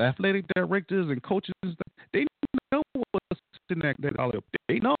athletic directors and coaches, they know what's in that scholarship.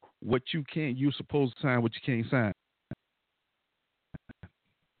 They know what you're supposed to sign, what you can't sign.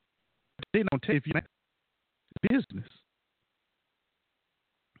 They don't tell you if you business.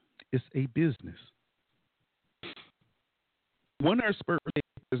 It's a business. One expert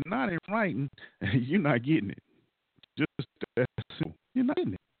is not in writing, you're not getting it. Just that simple. You're not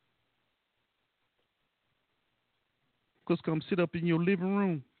getting it. Because come sit up in your living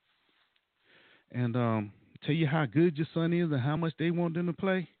room and tell you how good your son is and how much they want them to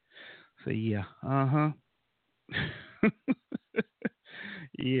play. Say, yeah,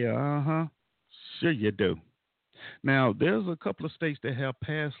 yeah, sure you do. Now, there's a couple of states that have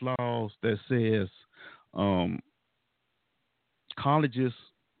passed laws that says the colleges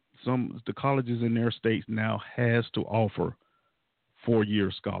in their states now has to offer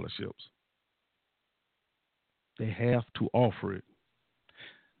 4-year scholarships. They have to offer it.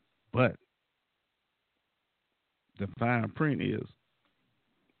 But the fine print is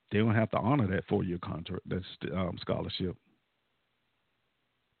they don't have to honor that 4-year contract, that scholarship.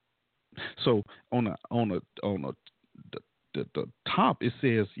 So on the top it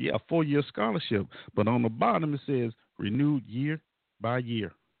says 4-year scholarship, but on the bottom it says renewed year by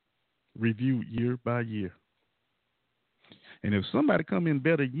year, reviewed year by year. And if somebody come in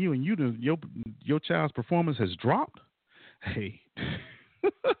better than you and your child's performance has dropped, hey,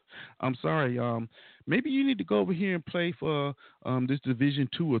 I'm sorry. Maybe you need to go over here and play for this Division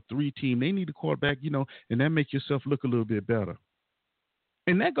 2 or 3 team. They need a quarterback, and that make yourself look a little bit better.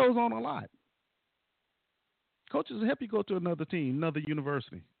 And that goes on a lot. Coaches will help you go to another team, another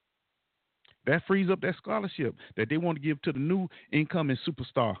university. That frees up that scholarship that they want to give to the new incoming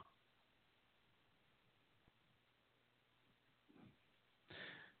superstar.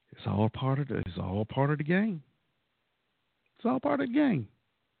 It's all part of the game. It's all part of the game.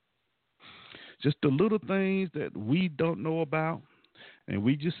 Just the little things that we don't know about. And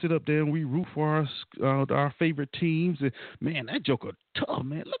we just sit up there and we root for our favorite teams. And, man, that joker tough,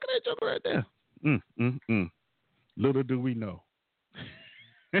 man. Look at that joker right there. Little do we know.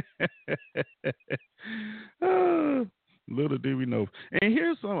 Little do we know. And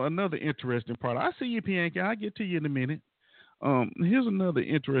here's another interesting part. I see you, Pianki. I'll get to you in a minute. Here's another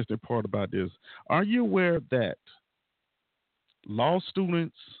interesting part about this. Are you aware that law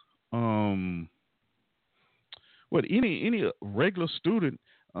students, any regular student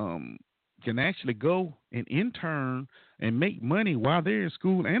can actually go and intern and make money while they're in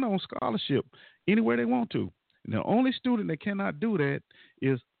school and on scholarship anywhere they want to? And the only student that cannot do that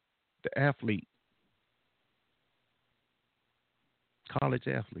is the athlete, college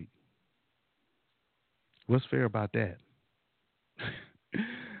athlete. What's fair about that?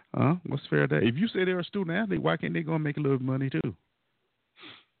 What's fair about that? If you say they're a student athlete, why can't they go and make a little money too?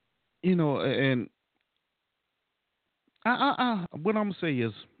 And I what I'm gonna say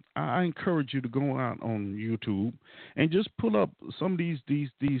is I encourage you to go out on YouTube and just pull up some of these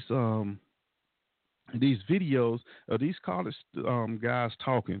videos of these college guys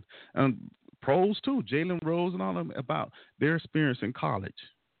talking, and pros too, Jalen Rose and all of them, about their experience in college.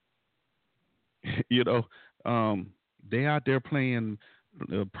 They out there playing,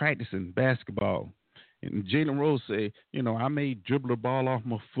 practicing basketball. And Jalen Rose say, I may dribble the ball off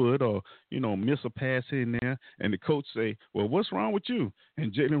my foot or, miss a pass here and there. And the coach say, well, what's wrong with you?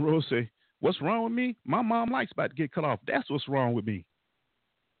 And Jalen Rose say, what's wrong with me? My mom likes about to get cut off. That's what's wrong with me.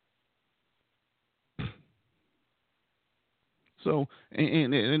 So,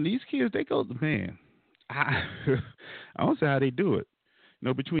 and these kids, they go, man, I don't say how they do it.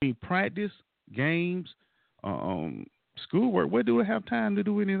 Between practice, games, Schoolwork. Where do they have time to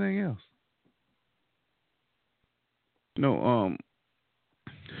do anything else? No,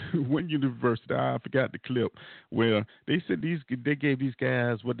 one university, I forgot the clip, where they said they gave these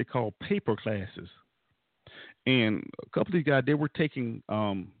guys what they call paper classes, and a couple of these guys, they were taking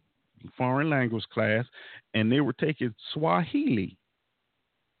foreign language class, and they were taking Swahili.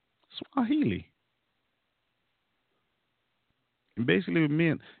 And basically, it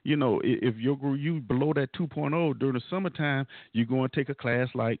meant, if you below that 2.0 during the summertime, you're going to take a class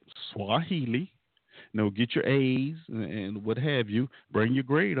like Swahili. Get your A's and what have you, bring your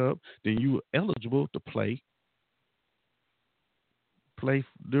grade up, then you're eligible to play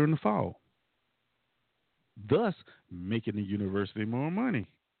during the fall, thus making the university more money.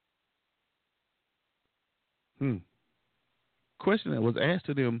 Question that was asked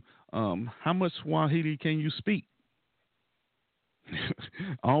to them, how much Swahili can you speak?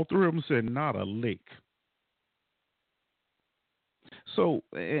 All three of them said not a lick. So,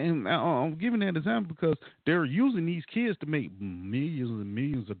 and I'm giving that example because they're using these kids to make millions and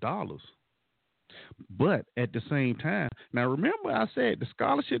millions of dollars. But at the same time, now remember I said the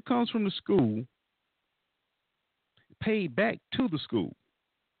scholarship comes from the school, paid back to the school.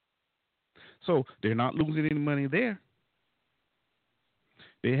 So they're not losing any money there.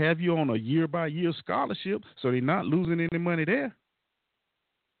 They have you on a year-by-year scholarship, so they're not losing any money there.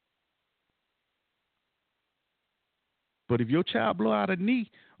 But if your child blow out a knee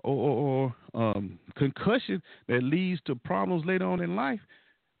or concussion that leads to problems later on in life,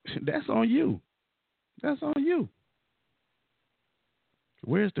 that's on you. That's on you.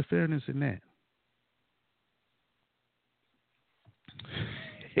 Where's the fairness in that?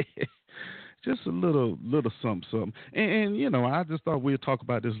 Just a little something. And I just thought we'd talk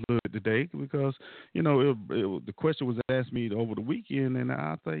about this a little bit today because, the question was asked me over the weekend, and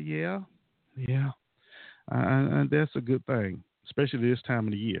I thought, yeah. And that's a good thing, especially this time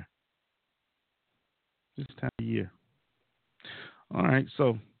of the year. All right,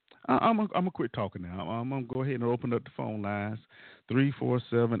 so I'm gonna quit talking now. I'm gonna go ahead and open up the phone lines,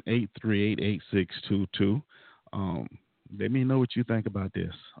 347-838-8622. Let me know what you think about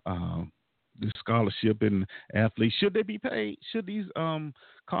this. This scholarship and athletes, should they be paid? Should these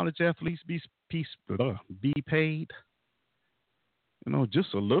college athletes be paid?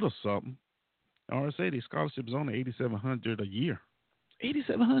 Just a little something. RSA, the scholarship is only $8,700 a year.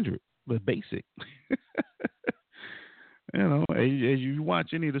 $8,700, but basic. As you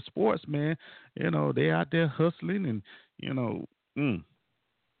watch any of the sports, man, they out there hustling and,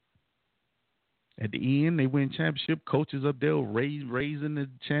 at the end, they win championship. Coaches up there raising the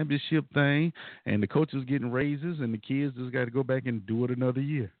championship thing, and the coaches getting raises, and the kids just got to go back and do it another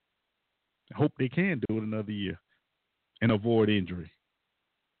year. I hope they can do it another year and avoid injury.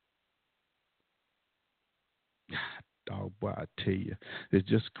 Dog, boy, I tell you, it's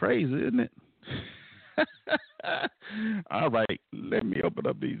just crazy, isn't it? All right, let me open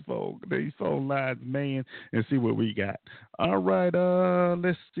up these phone lines, man, and see what we got. All right,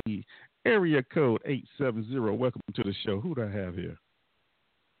 let's see. Area code 870. Welcome to the show. Who do I have here?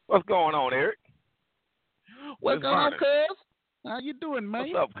 What's going on, Eric? What's going on, Cuz? How you doing,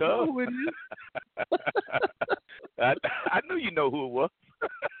 man? What's up, Cuz? Who it is? I knew you know who it was.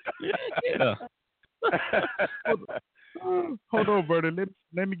 Yeah. Hold on, Bertie.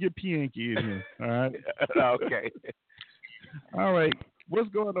 Let me get Pianki in here. All right. Okay. All right. What's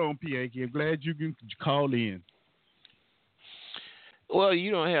going on, Pianki? I'm glad you can call in. Well,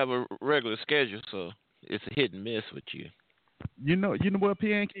 you don't have a regular schedule, so it's a hit and miss with you. You know what,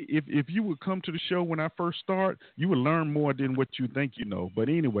 Pianki? If you would come to the show when I first start, you would learn more than what you think you know. But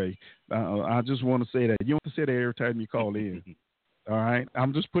anyway, I just want to say that. You don't have to say that every time you call in. All right?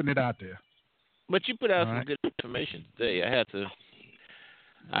 I'm just putting it out there. But you put out some good information today.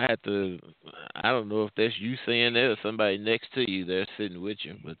 I don't know if that's you saying that or somebody next to you there sitting with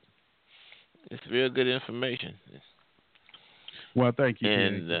you, but it's real good information. Well, thank you.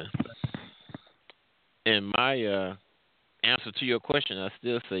 And my answer to your question, I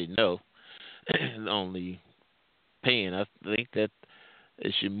still say no. Only paying. I think that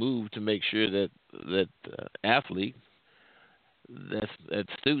it should move to make sure that athlete, that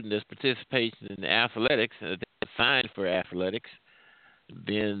student that's participating in athletics, they're signed for athletics,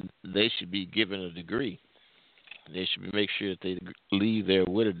 then they should be given a degree. They should make sure that they leave there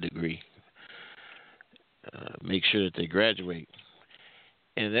with a degree. Make sure that they graduate.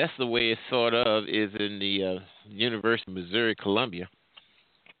 And that's the way it sort of is in the University of Missouri, Columbia.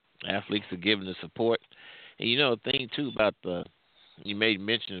 Athletes are given the support. And the thing, too, about you made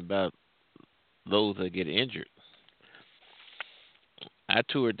mention about those that get injured. I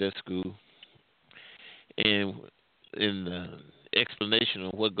toured that school, and in the explanation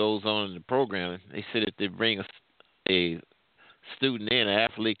of what goes on in the program, they said that they bring a student in, an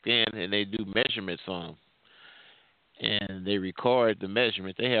athlete in, and they do measurements on them, and they record the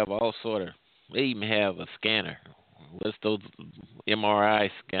measurement. They have all sort of. They even have a scanner. What's those MRI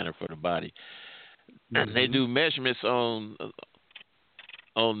scanner for the body? And they do measurements on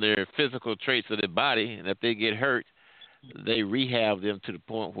their physical traits of their body, and if they get hurt, they rehab them to the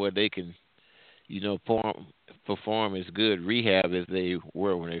point where they can, perform as good rehab as they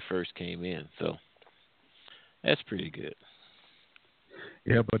were when they first came in. So that's pretty good.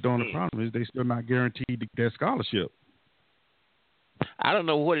 Yeah, but the only problem is they still not guaranteed their scholarship. I don't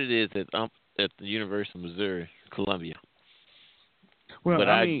know what it is at the University of Missouri, Columbia. Well, but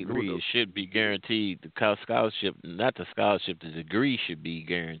I agree, it should be guaranteed. The scholarship, not the scholarship, the degree should be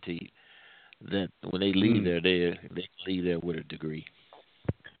guaranteed. That when they leave there, they can leave there with a degree.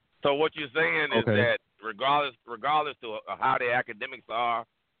 So what you're saying is that regardless to how their academics are,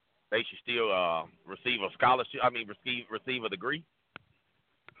 they should still receive a scholarship. I mean, receive a degree.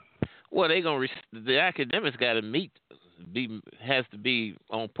 Well, the academics got to has to be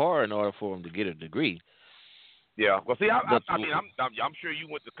on par in order for them to get a degree. Yeah. Well, see, I'm sure you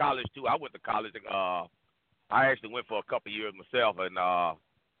went to college too. I went to college. I actually went for a couple of years myself, and I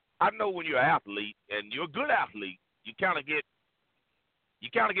know when you're an athlete and you're a good athlete, you kind of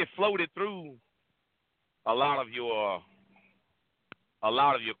get floated through a lot of your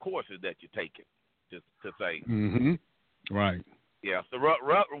courses that you're taking. Just to say. Mm-hmm. Right. Yeah. So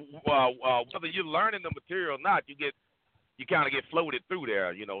whether you're learning the material or not, you kind of get floated through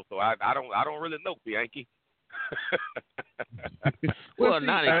there. So I don't really know, Bianchi. Well,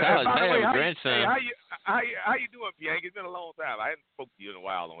 not in college. I have a grandson. How you doing, Bianchi? It's been a long time. I hadn't spoke to you in a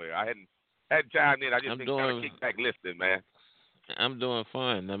while on here. I hadn't chimed in. I just been kind of kick back listening, man. I'm doing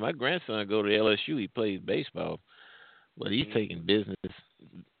fine. Now my grandson go to LSU. He plays baseball, but he's taking business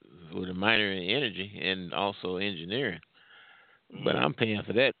with a minor in energy and also engineering. But I'm paying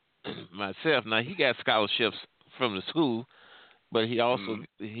for that myself. Now he got scholarships from the school, but he also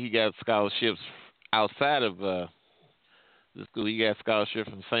he got scholarships outside of the school. He got scholarships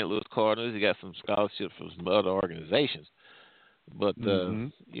from St. Louis Cardinals. He got some scholarships from some other organizations. But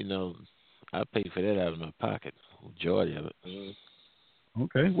I pay for that out of my pocket, majority of it.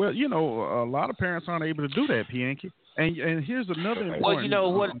 Okay. Well, a lot of parents aren't able to do that, Bianchi. And here's another important. Well, you know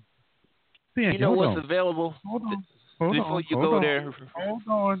what? Bianchi, you know what's available. Hold on,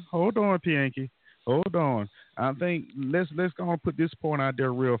 Bianchi. Hold on. I think let's go and put this point out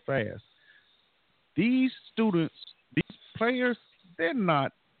there real fast. These students, these players, they're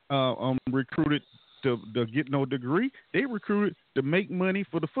not recruited to get no degree. They recruited to make money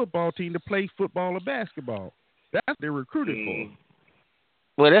for the football team to play football or basketball. That's what they're recruited for.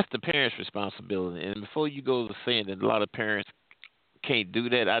 Well, that's the parents' responsibility. And before you go to saying that a lot of parents can't do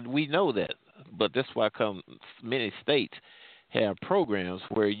that, we know that. But that's why many states have programs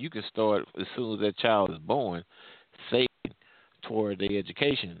where you can start as soon as that child is born, saving toward their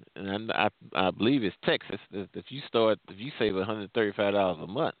education. And I believe it's Texas that if you save $135 a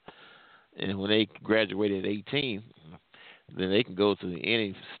month, and when they graduate at 18, then they can go to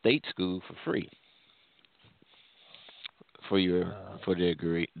any state school for free for their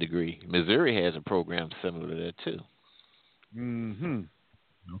degree. Missouri has a program similar to that too. Mm-hmm.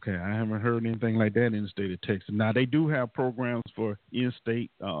 Okay, I haven't heard anything like that in the state of Texas. Now they do have programs for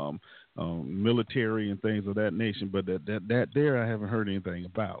in-state military and things of that nation, but that there I haven't heard anything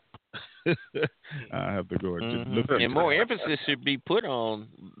about. I have to go and look. And more emphasis should be put on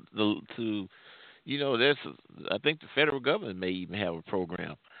I think the federal government may even have a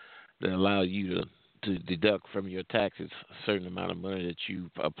program that allows you to deduct from your taxes a certain amount of money that you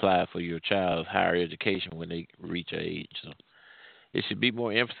apply for your child's higher education when they reach an age. So it should be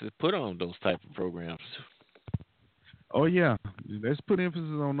more emphasis put on those type of programs. Oh yeah, let's put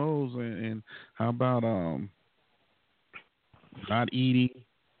emphasis on those. And how about not eating?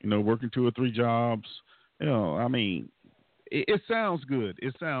 Working 2 or 3 jobs. I mean, it sounds good.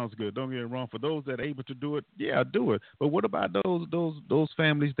 It sounds good. Don't get it wrong. For those that are able to do it, yeah, do it. But what about those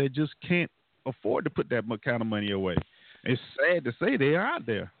families that just can't afford to put that kind of money away? It's sad to say they are out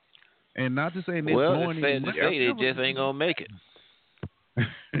there, and not to say they're it's sad to say they just ain't gonna make it.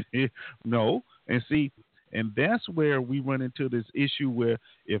 No, and see, and that's where we run into this issue where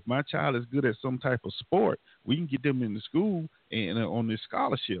if my child is good at some type of sport, we can get them in the school and on this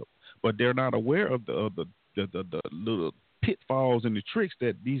scholarship, but they're not aware of the little pitfalls and the tricks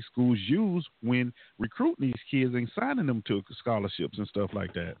that these schools use when recruiting these kids and signing them to scholarships and stuff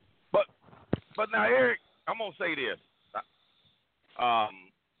like that. But now, Eric, I'm gonna say this.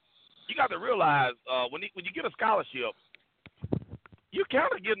 you got to realize when you get a scholarship, you're kind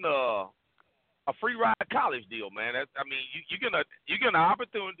of getting a free ride college deal, man. You get an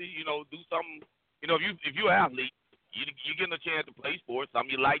opportunity, do something. If you're an athlete, you're getting a chance to play sports,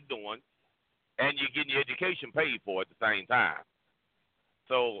 something you like doing, and you're getting your education paid for at the same time.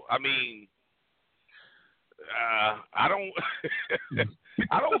 So, I don't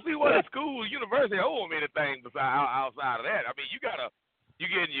I don't see what a school, university owe them anything outside of that. You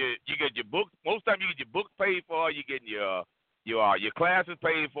get your books. Most time you get your books paid for. You getting your classes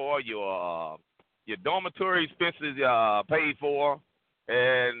paid for. Your dormitory expenses paid for,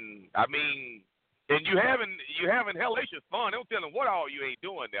 and and you having hellacious fun. Don't tell them what all you ain't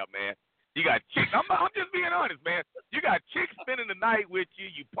doing there, man. You got chicks. I'm just being honest, man. You got chicks spending the night with you.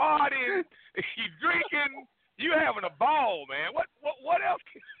 You partying. You drinking. You having a ball, man. What else?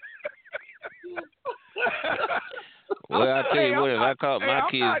 Well, I tell you what, if I caught my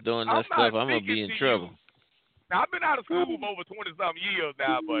kids doing that stuff, I'm gonna be in trouble. Now, I've been out of school for over 20-something years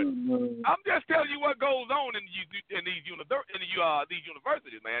now, but I'm just telling you what goes on in these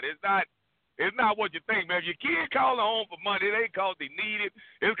universities, man. It's not what you think, man. If your kid calling home for money, it ain't because they need it.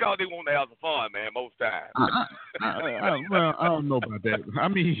 It's because they want to have some fun, man, most times. Well, I don't know about that.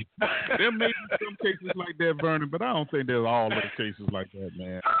 There may be some cases like that, Vernon, but I don't think there's all those cases like that,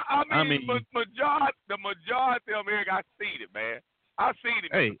 man. The majority of them, I seen it, man. I seen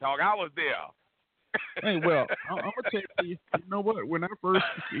it, Mr. Talk. I was there. Hey, well, I'm going to tell you, you know what? When I first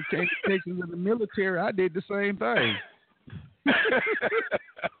came to Texas in the military, I did the same thing.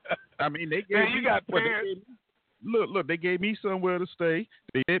 They gave you got parents. Look, they gave me somewhere to stay.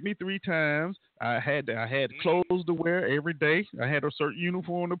 They fed me 3 times. I had clothes to wear every day. I had a certain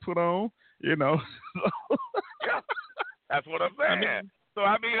uniform to put on, Yeah, that's what I'm saying.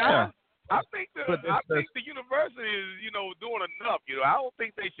 I think the university is, doing enough. I don't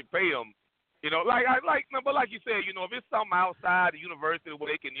think they should pay them. But like you said, if it's something outside the university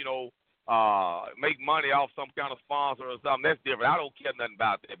where they can, make money off some kind of sponsor or something, that's different. I don't care nothing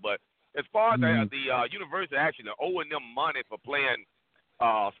about that. But as far as the university actually owing them money for playing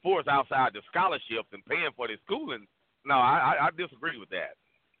sports outside the scholarships and paying for their schooling, no, I disagree with that.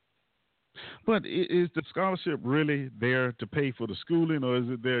 But is the scholarship really there to pay for the schooling, or is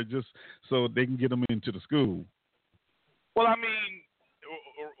it there just so they can get them into the school? Well,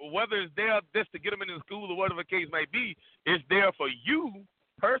 whether it's there just to get them into the school or whatever the case may be, it's there for you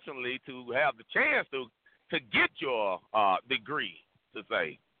personally to have the chance to get your degree, to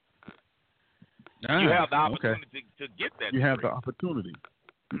say. You have the opportunity to get that degree. You have the opportunity.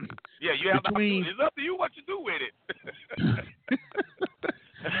 Yeah, you have the opportunity. It's up to you what you do with it.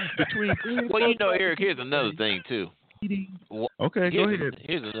 Well, Eric, here's another thing, too. Okay, go ahead.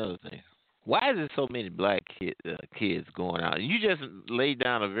 Here's another thing. Why is there so many black kids going out? You just laid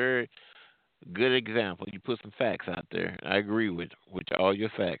down a very good example. You put some facts out there. I agree with all your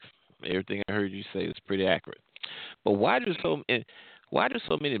facts. Everything I heard you say was pretty accurate. But why do so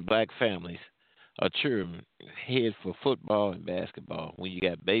many black families or children head for football and basketball when you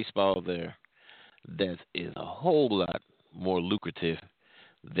got baseball there that is a whole lot more lucrative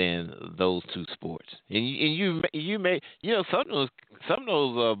than those 2 sports? And you may some of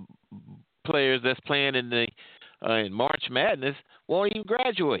those players that's playing in March Madness won't even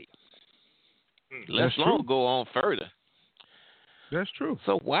graduate. Let alone go on further. That's true.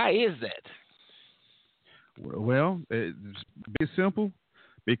 So why is that? Well, it's simple.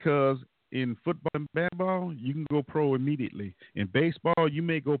 Because in football and basketball, you can go pro immediately. In baseball, you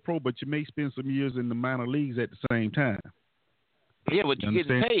may go pro, but you may spend some years in the minor leagues at the same time. Yeah, but you're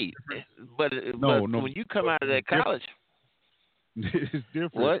getting paid. But when you come out of that college, it's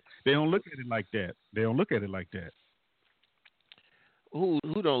different. What? They don't look at it like that. Who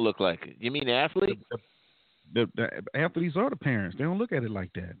don't look like it? You mean the athletes? The athletes are the parents. They don't look at it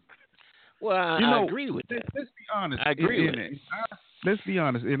like that. Well, I agree with that. Let's be honest. I agree with it. Let's be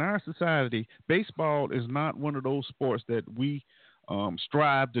honest. In our society, baseball is not one of those sports that we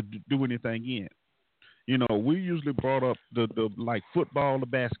strive to do anything in. We usually brought up the like football or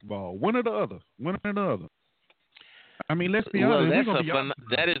basketball, one or the other. Let's be honest.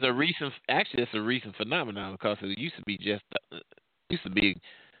 That is a recent. Actually, it's a recent phenomenon because it used to be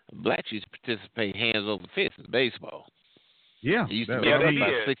blacks used to participate hands over fists in baseball. Yeah, it used to be up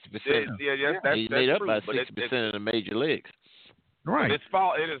by 60%. That's made up true, by 60% of the major leagues. It Right. is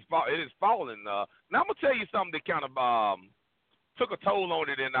falling. Now I'm gonna tell you something that kind of took a toll on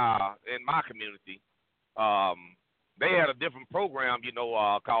it in my community. They had a different program,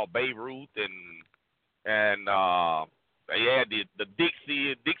 called Babe Ruth, and they had the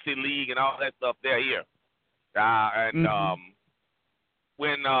Dixie League and all that stuff there here.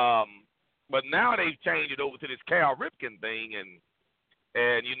 but now they've changed it over to this Cal Ripken thing,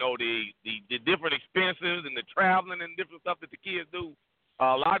 and you know the different expenses and the traveling and different stuff that the kids do.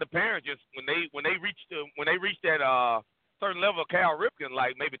 A lot of the parents just when they reach that certain level of Cal Ripken,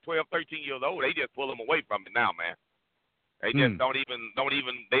 like maybe 12, 13 years old, they just pull them away from it now, man. They just don't even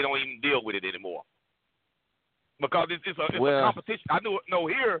deal with it anymore because it's a competition. I know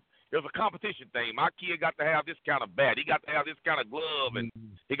here there's a competition thing. My kid got to have this kind of bat. He got to have this kind of glove, and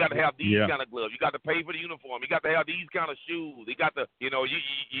he got to have these kind of gloves. You got to pay for the uniform. You got to have these kind of shoes. He got to, you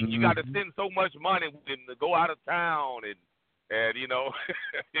got to spend so much money with him to go out of town, and you know,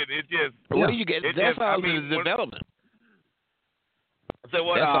 it just. Well, you get that's all in the development. So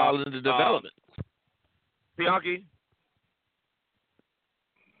what? That's all in the development. Bianchi.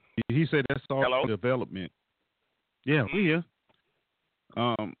 He said that's all Hello? development. Yeah, we here.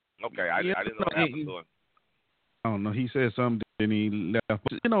 Okay, I didn't know what happened to him. I don't know. He said something and he left.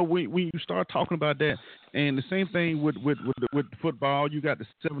 But, you know, when you start talking about that, and the same thing with football, you got the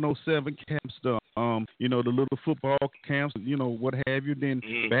 707 camps, the little football camps, you know, what have you. Then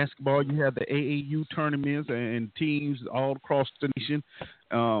basketball, you have the AAU tournaments and teams all across the nation.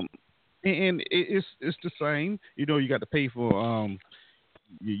 And it's the same. You know, you got to pay for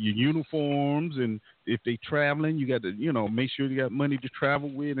your uniforms, and if they traveling, you got to, you know, make sure you got money to travel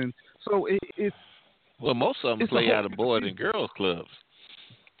with, and so it's. Well, most of them play out of boys and girls clubs,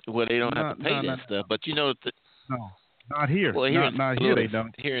 where they don't have to pay that stuff. But you know, no, not here. Well, here not here. They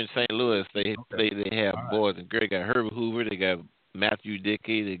don't. Here in St. Louis, they have boys and girls. They got Herbert Hoover. They got Matthew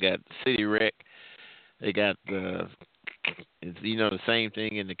Dickey. They got City Rec. They got the same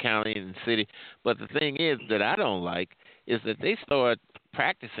thing in the county and the city. But the thing is that I don't like is that they start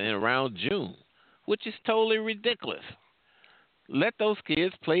practicing around June, which is totally ridiculous. Let those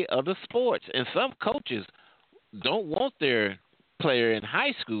kids play other sports. And some coaches don't want their player and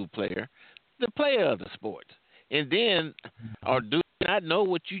high school player to play other sports. And then, or do not know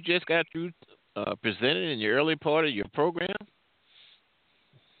what you just got through presented in your early part of your program?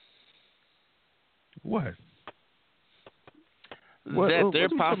 What? That their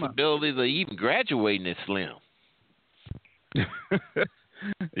possibilities of even graduating is slim.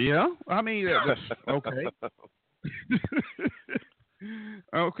 Yeah, I mean, okay.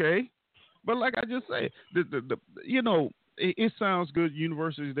 Okay, but like I just said, it sounds good.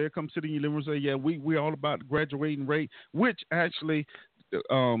 Universities there come to the university and say, yeah, we all about the graduating rate, which actually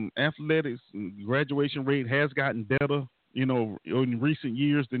athletics graduation rate has gotten better, you know, in recent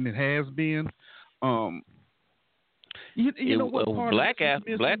years than it has been.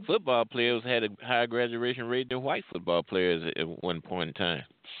 Black football players had a higher graduation rate than white football players at one point in time.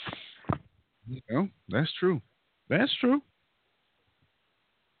 Yeah, that's true. That's true.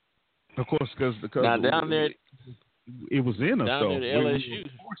 Of course, because now down there, it was in us. Down though. there at LSU, we were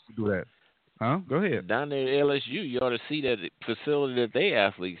forced to do that. Huh? Go ahead. Down there at LSU, you ought to see that facility that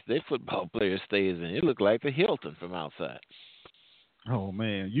their football players stays in. It looked like the Hilton from outside. Oh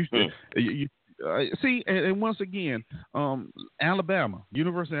man, you see, and once again, Alabama,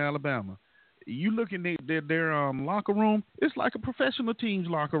 University of Alabama, you look in their locker room, it's like a professional team's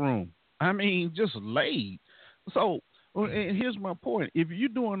locker room. I mean, just laid. So, and here's my point: if you're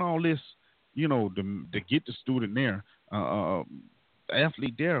doing all this, you know, to get the student there,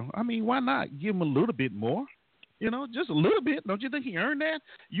 athlete there, I mean, why not give them a little bit more? You know, just a little bit. Don't you think he earned that?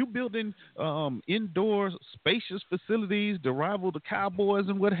 You building indoor spacious facilities to rival the Cowboys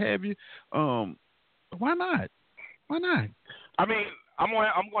and what have you. Why not? Why not? I mean, I'm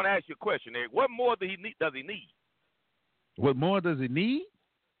going to ask you a question, Eric. What more does he need? What more does he need?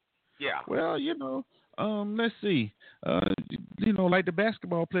 Yeah. Well, you know, let's see. You know, like the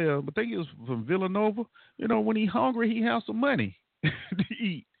basketball player, I think it was from Villanova. You know, when he's hungry, he has some money to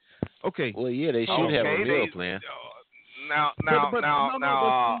eat. Okay. Well, yeah, they should have a meal plan. Now, hold on.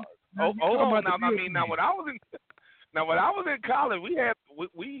 Now, when I was in college, we had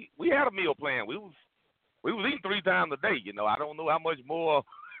a meal plan. We was eating 3 times a day. You know, I don't know how much more.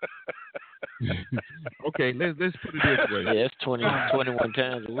 Okay, let's put it this way. Yeah, it's 21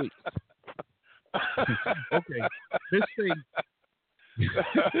 times a week. Okay, let's say.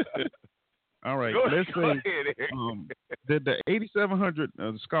 All right, let's say the 8,700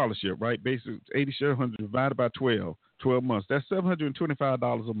 scholarship, right? Basically, 8,700 divided by 12 months. That's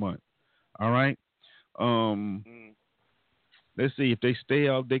 $725 a month. All right. Let's see if they stay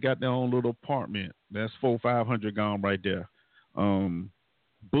out. They got their own little apartment. That's $400-500 gone right there.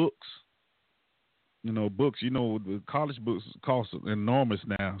 Books. You know, books. You know, the college books cost enormous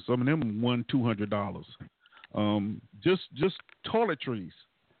now. Some of them $100-200. Just toiletries.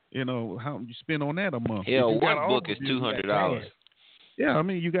 You know how you spend on that a month. Hell, one book is $200. Yeah, I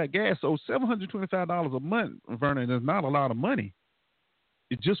mean, you got gas. So $725 a month, Vernon, is not a lot of money.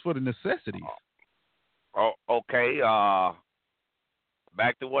 It's just for the necessities. Oh, okay.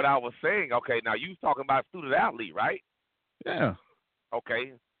 Back to what I was saying. Okay, now you was talking about student athlete, right? Yeah.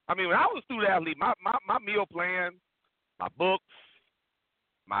 Okay. I mean, when I was a student athlete, my meal plan, my books,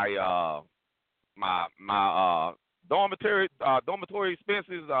 my dormitory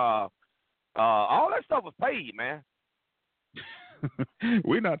expenses, all that stuff was paid, man.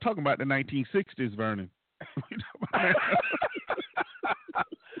 We're not talking about the 1960s, Vernon.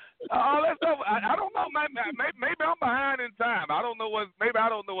 All that stuff. I don't know. Maybe I'm behind in time. I don't know what's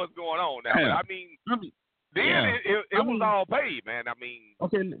going on now. Yeah. But I mean, then it was all paid, man. I mean.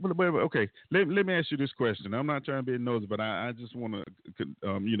 Okay. Okay. Let me ask you this question. I'm not trying to be nosy, but I just want to,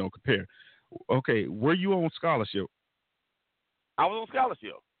 compare. Okay. Were you on scholarship? I was on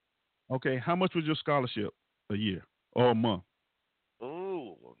scholarship. Okay. How much was your scholarship a year or a month?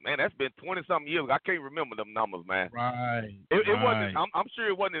 Ooh, man, that's been 20-something years. I can't remember them numbers, man. Right. It wasn't. I'm sure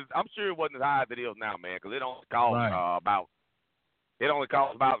it wasn't. I'm sure it wasn't as high as it is now, man. Because it only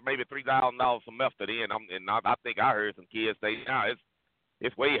cost about maybe $3,000 a semester then. I think I heard some kids say, "Nah,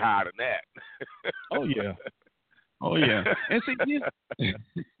 it's way higher than that." Oh yeah. Oh yeah.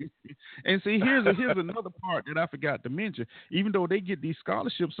 And see, here's another part that I forgot to mention. Even though they get these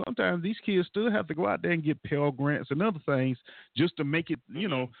scholarships, sometimes these kids still have to go out there and get Pell Grants and other things just to make it.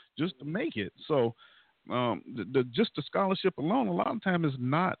 Just to make it. So, just the scholarship alone, a lot of times is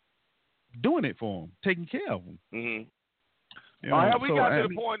not doing it for them, taking care of them. Mm-hmm. Have we got to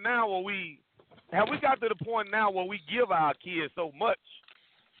the point now where we give our kids so much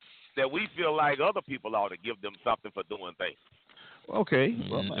that we feel like other people ought to give them something for doing things? Okay.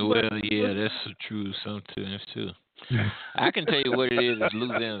 Yeah, that's true sometimes too. I can tell you what it is at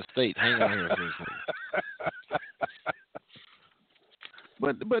Louisiana State. Hang on here for a second.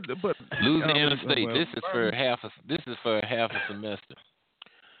 But Louisiana State. This is for half a semester.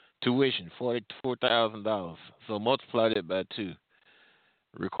 Tuition $44,000. So multiply that by 2.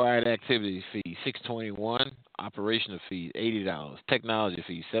 Required activity fee $621. Operational fee $80. Technology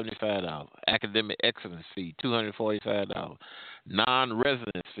fee $75. Academic excellence fee $245.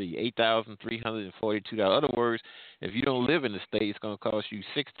 Non-resident fee $8,342. In other words, if you don't live in the state, it's going to cost you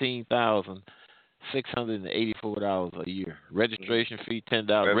 $16,684 a year. Registration fee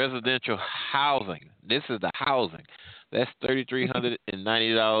 $10. Residential housing. This is the housing. That's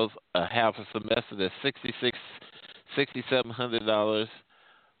 $3,390 a half a semester. That's $6,700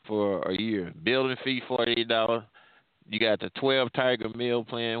 for a year. Building fee $48. You got the 12 Tiger meal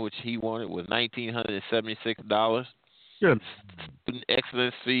plan, which he wanted, was $1,976. Good. Student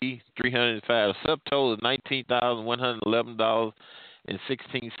excellence fee $305. Subtotal is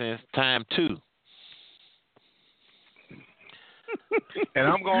 $19,111.16 times 2. And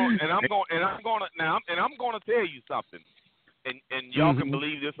I'm going to tell you something, and y'all can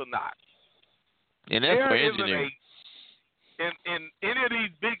believe this or not. And that's for engineering. In any of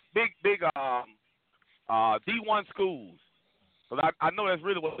these big D1 schools, because I know that's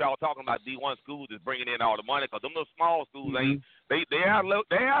really what y'all talking about. D1 schools is bringing in all the money, because them little small schools ain't they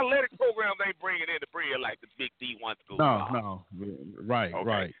athletic programs ain't bringing in the bread like the big D1 schools. No, right, okay.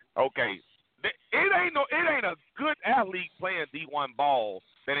 right. Okay, it ain't a good athlete playing D1 ball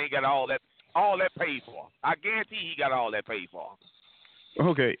that ain't got all that paid for. I guarantee he got all that paid for.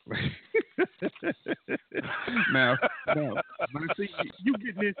 Okay. now, see, you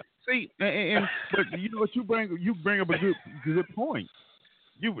get this. See, but you know what you bring up a good point.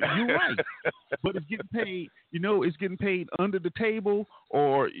 You're right, but it's getting paid. It's getting paid under the table,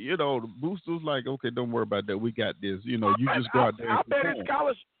 or the boosters like, okay, don't worry about that. We got this. You just go out there. I bet his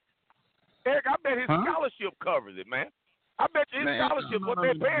scholarship. Eric, I bet his scholarship covers it, man. I bet you his scholarship, what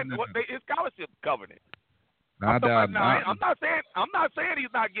they're paying, his scholarship covering it. I'm not saying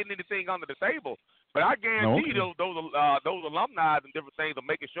he's not getting anything under the table, but I guarantee those alumni and different things are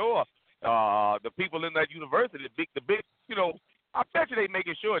making sure the people in that university, the big, I bet you they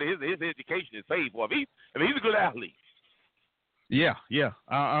making sure that his education is paid for. If he's a good athlete. Yeah.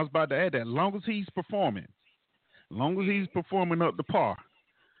 I was about to add that. As long as he's performing up to par,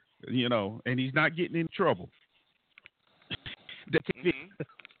 and he's not getting in trouble.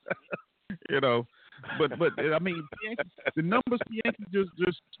 But I mean, the numbers Yankee just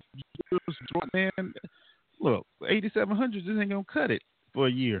dropped, man. Look, 8,700 just ain't gonna cut it for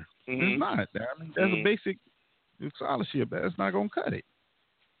a year. It's not. I mean, that's a basic scholarship. That's not gonna cut it.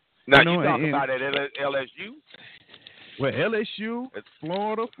 Now you talking about at LSU? Well, LSU,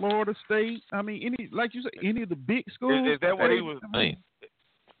 Florida State. I mean, like you said, any of the big schools. Is that what he was saying?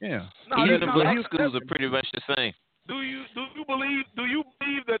 Yeah. Even the black schools are pretty much the same. Do you believe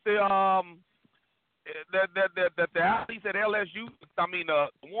that the athletes at LSU, I mean the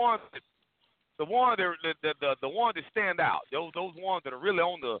ones that stand out, those ones that are really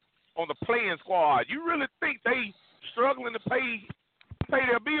on the playing squad, you really think they struggling to pay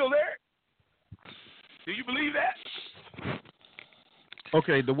their bill there? Do you believe that?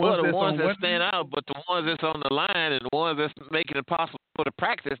 Okay, the ones that stand out, but the ones that's on the line and the ones that's making it possible to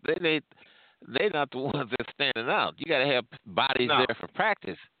practice, they're not the ones that's standing out. You got to have bodies there for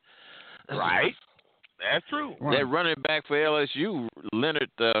practice. Right. That's true. That running back for LSU,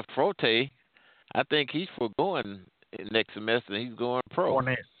 Leonard Frote, I think he's foregoing next semester. He's going pro.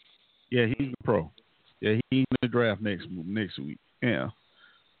 Yeah, he's pro. Yeah, he's in the draft next week. Yeah.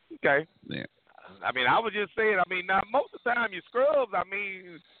 Okay. Yeah. I mean, I was just saying. I mean, now most of the time you scrubs. I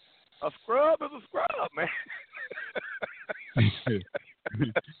mean, a scrub is a scrub, man.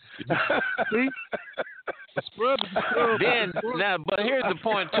 See, a scrub is a scrub. Then now, but here's the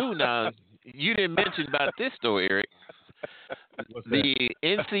point too. Now, you didn't mention about this story, Eric. The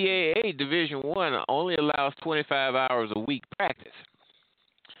NCAA Division I only allows 25 hours a week practice.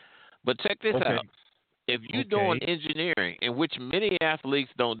 But check this out. If you're doing engineering, in which many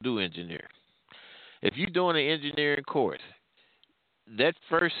athletes don't do engineering, if you're doing an engineering course, that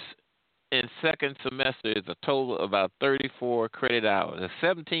first and second semester is a total of about 34 credit hours. That's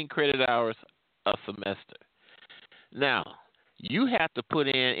 17 credit hours a semester. Now, you have to put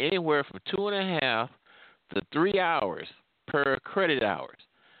in anywhere from 2.5 to 3 hours per credit hours.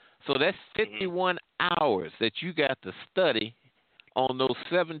 So that's 51 hours that you got to study on those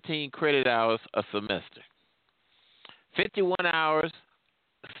 17 credit hours a semester. 51 hours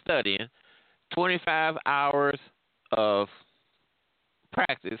studying, 25 hours of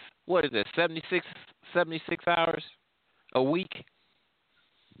practice. What is that, 76 hours a week?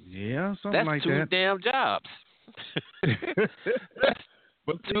 Yeah, something like that. That's 2 damn jobs. That's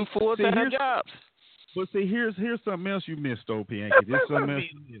but 2 full-time jobs. But see, here's something else you missed, though, Pianki. There's something else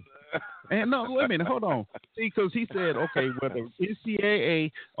you missed. And no, wait a minute, hold on. See, because he said, okay, well, the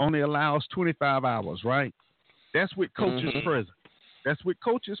NCAA only allows 25 hours, right? That's with coaches present. That's with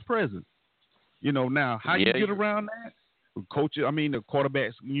coaches present. You know, now, how you get around that? Coaches, I mean, the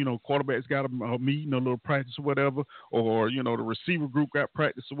quarterbacks, quarterbacks got a meeting, a little practice or whatever, or, the receiver group got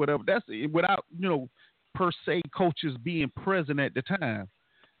practice or whatever. That's without, per se, coaches being present at the time.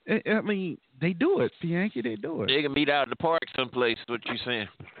 I mean, they do it, Pianki, they do it. They can meet out in the park someplace, what you saying.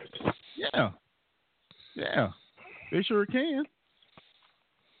 Yeah, they sure can.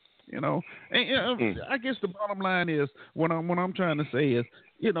 And I guess the bottom line is what I'm trying to say is,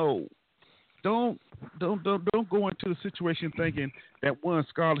 don't go into the situation thinking that one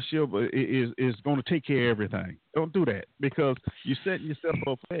scholarship is going to take care of everything. Don't do that, because you're setting yourself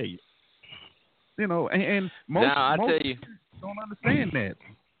up for failure. And most you don't understand that.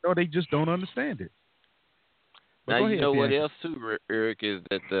 No, they just don't understand it. But now, ahead, what else too, Eric, is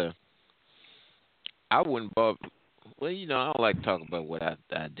that I wouldn't bother. Well, I don't like to talk about what I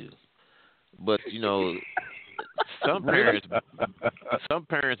do. But, some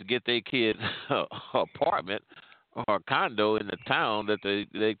parents get their kids an apartment or a condo in the town that they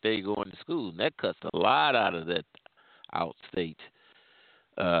going to school. And that cuts a lot out of that outstate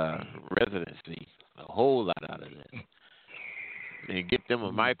residency, a whole lot out of that. And get them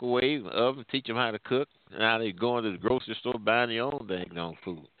a microwave, oven, teach them how to cook. Now they going to the grocery store buying their own dang on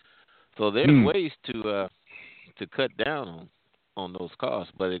food. So there's ways to cut down on those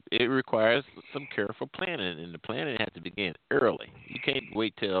costs, but it requires some careful planning, and the planning has to begin early. You can't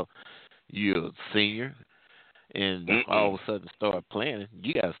wait till you're a senior and all of a sudden start planning.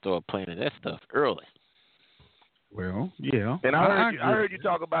 You got to start planning that stuff early. Well, yeah. And I heard you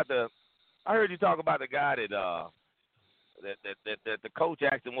talk about the guy that the coach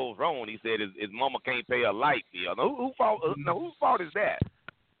asked him what was wrong. He said his mama can't pay a light bill. Now, whose fault is that?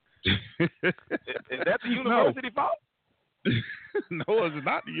 Is that the university fault? No, it's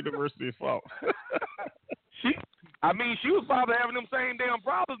not the university's fault. She was probably having them same damn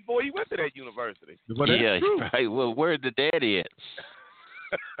problems before he went to that university. Well, right. Well, where's the daddy at?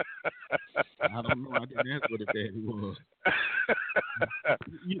 I don't know. I didn't ask what the daddy was.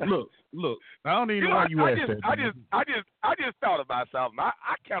 Look. I don't even know why you asked that. I just thought about something.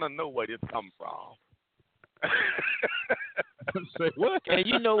 I kind of know where this comes from. Say what? And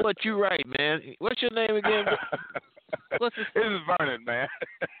you know what? You're right, man. What's your name again? This is Vernon, man.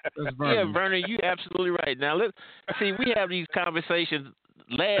 Yeah, Vernon, you're absolutely right. Now, let's see. We have these conversations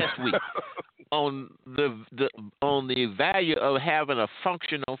last week on the value of having a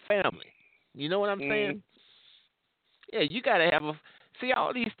functional family. You know what I'm saying? Yeah, you got to have see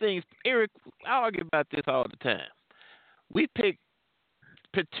all these things. Eric, I argue about this all the time. we pick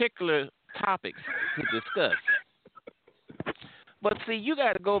particular topics to discuss. But see, you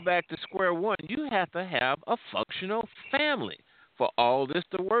got to go back to square one. You have to have a functional family for all this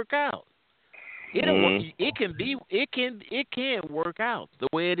to work out. It can work out the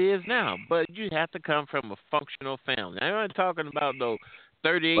way it is now, but you have to come from a functional family. I'm not talking about no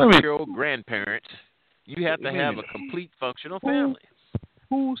 38-year-old grandparents. You have to have a complete functional family.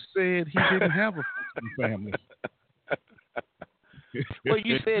 Who said he didn't have a functional family? Well,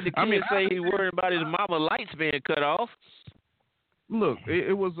 you said the kid say he's worried about his mama lights being cut off. Look,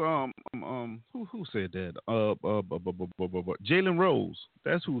 it was who said that? Jalen Rose.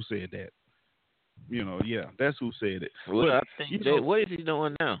 That's who said that. You know, yeah, that's who said it. Well, but, I think what is he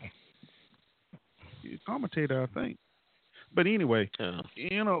doing now? Commentator, I think. But anyway,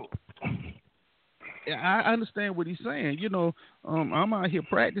 you know, I understand what he's saying. You know, I'm out here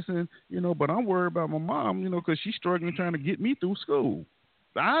practicing, you know, but I'm worried about my mom, you know, because she's struggling trying to get me through school.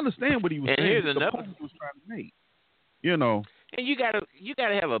 I understand what he was saying. Here's the another point he was trying to make. You know. And you gotta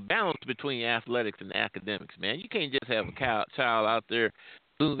have a balance between athletics and academics, man. You can't just have a child out there.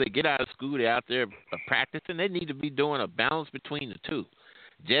 As soon as they get out of school, they're out there practicing. They need to be doing a balance between the two,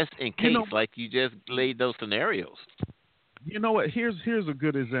 just in case, like you just laid those scenarios. You know what? Here's a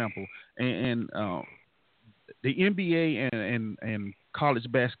good example, and the NBA and college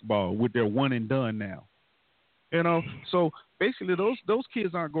basketball with their one and done now. You know, so basically those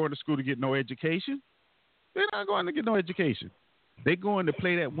kids aren't going to school to get no education. They're not going to get no education. They're going to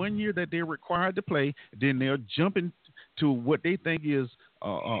play that 1 year that they're required to play. Then they're jumping to what they think is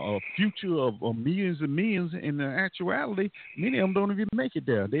a future of millions and millions. In the actuality, many of them don't even make it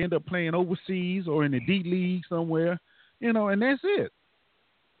there. They end up playing overseas or in the D League somewhere, you know, and that's it.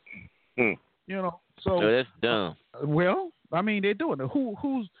 You know, so that's dumb. Well, I mean, they're doing it.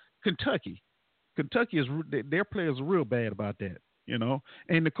 Who's Kentucky? Kentucky is their players are real bad about that, you know,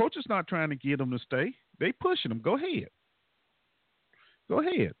 and the coach is not trying to get them to stay. They pushing them. Go ahead. So,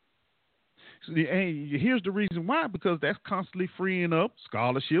 and here's the reason why, because that's constantly freeing up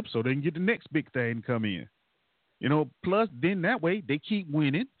scholarships so they can get the next big thing to come in. You know, plus then that way they keep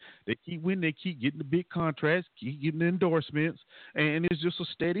winning. They keep winning. They keep getting the big contracts, keep getting the endorsements, and it's just a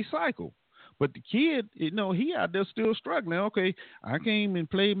steady cycle. But the kid, you know, he out there still struggling. Okay, I came and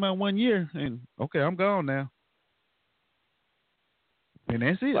played my 1 year, and okay, I'm gone now. And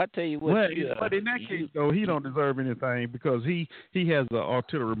that's it. Well, I tell you what. But in that case, though, he don't deserve anything because he has an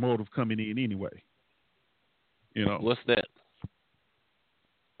ulterior motive coming in anyway. You know what's that?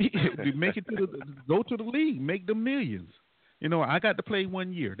 Make it go to the league, make the millions. You know, I got to play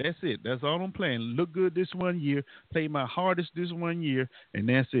 1 year. That's it. That's all I'm playing. Look good this 1 year. Play my hardest this 1 year, and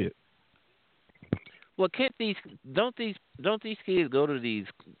that's it. Well, don't these kids go to these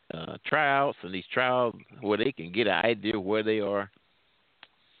tryouts and these trials where they can get an idea of where they are?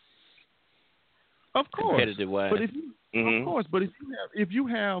 Of course, competitive-wise. But of course, but if you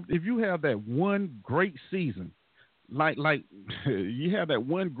have that one great season, like you have that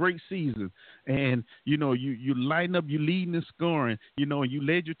one great season, and you know you lighten up, you leading and scoring, you know, and you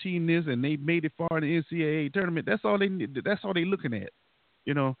led your team this, and they made it far in the NCAA tournament. That's all they need. That's all they looking at,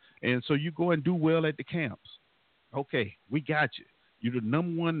 you know. And so you go and do well at the camps. Okay, we got you. You're the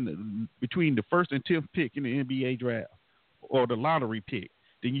number one between the first and 10th pick in the NBA draft or the lottery pick.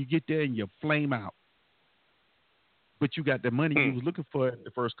 Then you get there and you flame out. But you got the money you was looking for at the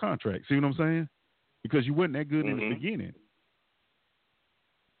first contract. See what I'm saying? Because you wasn't that good in the beginning.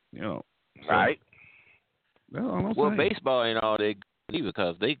 You know. So, right. That's all I'm well, saying. baseball ain't all that good either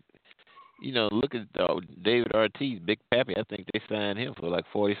because they, you know, look at David Ortiz, Big Pappy. I think they signed him for like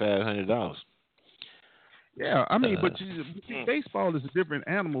 $4,500. Yeah, I mean, but baseball is a different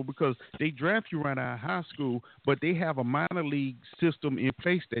animal because they draft you right out of high school, but they have a minor league system in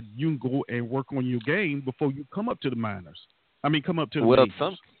place that you can go and work on your game before you come up to the minors. I mean, come up to the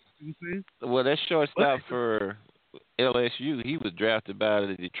majors. Well, that shortstop for LSU, he was drafted by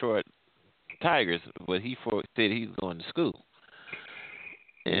the Detroit Tigers, but he said he's going to school.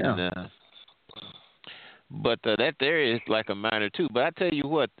 And but that there is like a minor too. But I tell you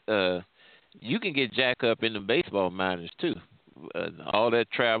what. You can get jacked up in the baseball minors too. All that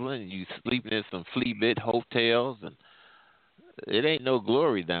traveling, you sleeping in some flea bit hotels, and it ain't no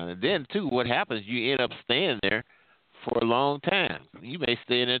glory down there. Then too, what happens? You end up staying there for a long time. You may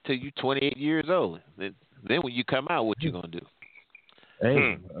stay in there till you're 28 years old. Then when you come out, what you gonna do?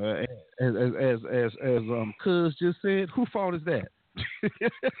 Hey, as Cuz just said, who fault is that?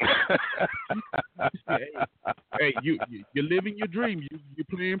 hey, you're living your dream. You're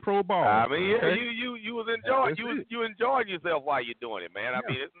playing pro ball. I mean, okay? you was enjoying you enjoying yourself while you're doing it, man. I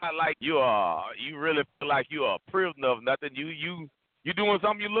mean, it's not like you really feel like you're a prisoner of nothing. You doing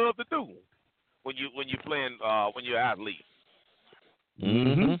something you love to do when you're playing when you're an athlete.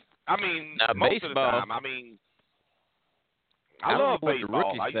 Mm-hmm. I mean, now, most baseball, of the time. I mean, I love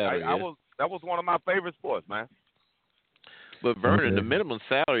baseball. That was one of my favorite sports, man. But Vernon, the minimum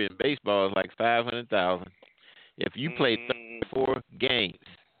salary in baseball is like $500,000. If you play 34 games,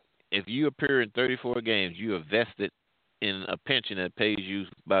 if you appear in 34 games, you are vested in a pension that pays you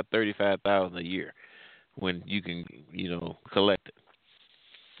about $35,000 a year when you can, collect it.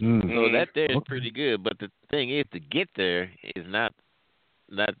 So that there is pretty good. But the thing is, to get there is not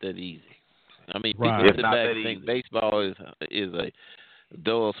that easy. I mean, people sit back and think baseball is a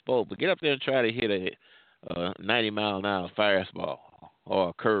dull sport, but get up there and try to hit a 90-mile-an-hour fastball or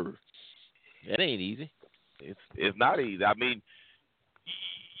a curve. That ain't easy. It's not easy. I mean,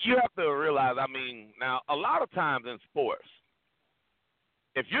 you have to realize, now, a lot of times in sports,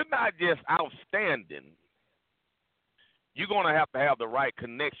 if you're not just outstanding, you're going to have the right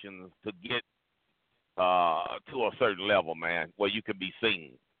connections to get to a certain level, man, where you can be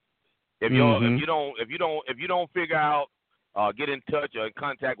seen. If you don't figure out, get in touch or in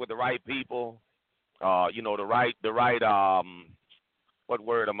contact with the right people, the right what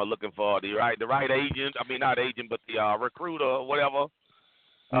word am I looking for? The right agent. I mean, not agent, but the recruiter or whatever.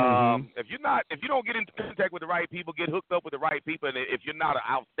 If you don't get in contact with the right people, get hooked up with the right people, and if you're not an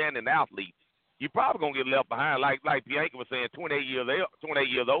outstanding athlete, you're probably gonna get left behind. Like Bianca was saying, 28 years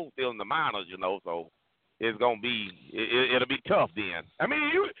old, still in the minors, so it's gonna be it'll be tough then. I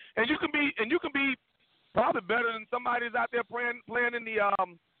mean, you can be probably better than somebody that's out there playing in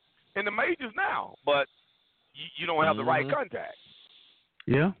the majors now, but you don't have the right contact.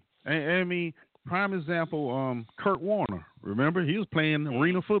 Yeah, I mean, prime example, Kurt Warner. Remember, he was playing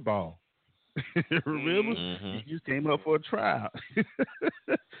arena football. Remember, he just came up for a tryout.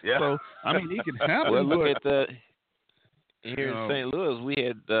 Yeah. So I mean, he can handle it. Well, look at that. Here in St. Louis, we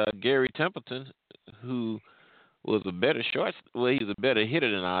had Gary Templeton, who was a better he was a better hitter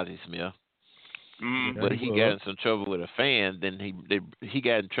than Ozzie Smith. But he got in some trouble with a fan. Then he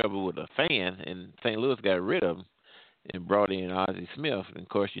got in trouble with a fan, and St. Louis got rid of him and brought in Ozzie Smith. And of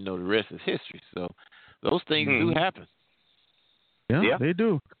course, the rest is history. So those things do happen. Yeah, they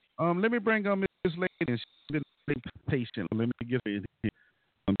do. Let me bring on Miss Lady. She's been patient. Let me get her in here.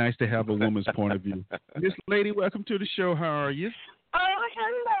 Nice to have a woman's point of view. Miss Lady, welcome to the show. How are you? Oh,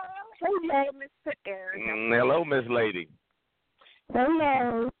 hello. Hello, Mr. Eric. Hello, Miss Lady.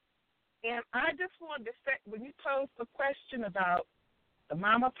 Hello. And I just wanted to say, when you posed the question about the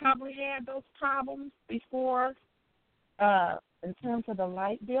mama probably had those problems before in terms of the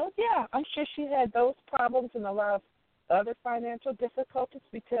light bill, yeah, I'm sure she had those problems and a lot of other financial difficulties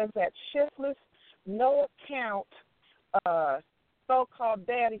because that shiftless, no account so-called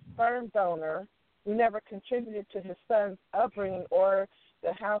daddy sperm donor who never contributed to his son's upbringing or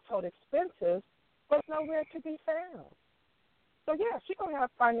the household expenses was nowhere to be found. So, yeah, she's going to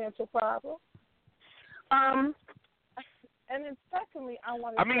have financial problems. And then secondly, I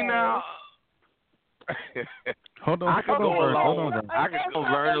want to say... now... Hold on. I can go along. Vern.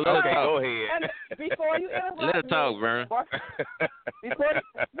 Okay, go ahead. Before you interrupt let her talk, Vern. Before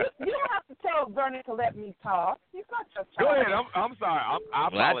you don't have to tell Vernon to let me talk. He's not your child. Go ahead. I'm sorry. I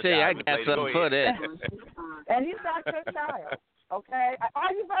apologize. I tell you, I got something for that. And he's not your child, okay?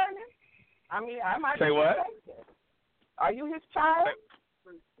 Are you, Vernon? I mean, I might say what? Are you his child?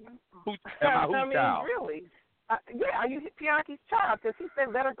 Who's child? Really? Yeah, are you Bianchi's child? Because he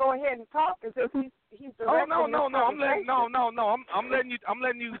said let her go ahead and talk as if he's the. Oh no! I'm letting you.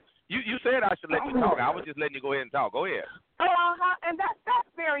 You said I should let you talk. I was just letting you go ahead and talk. Go ahead. And that's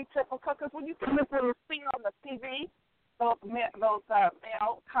very typical because when you can listen to see on the TV, those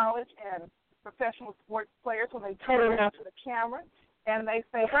male college and professional sports players when they turn around to the camera and they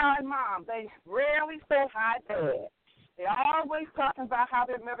say hi, mom. They rarely say hi, dad. They're always talking about how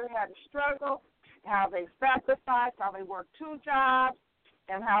their mother had to struggle, how they sacrificed, how they worked 2 jobs,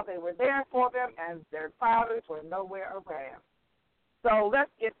 and how they were there for them, and their fathers were nowhere around. So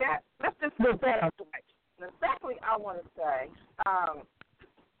let's get that. Let's just move that out the way. And secondly, I want to say,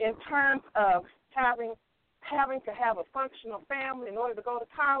 in terms of having to have a functional family in order to go to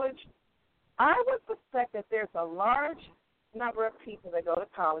college, I would suspect that there's a large number of people that go to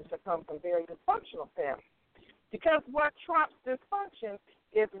college that come from very dysfunctional families. Because what trumps dysfunction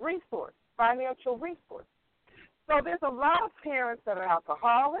is resource. Financial resource. So there's a lot of parents that are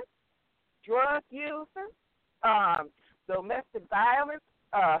alcoholics, drug users, domestic violence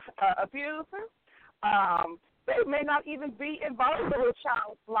abuser. They may not even be involved in a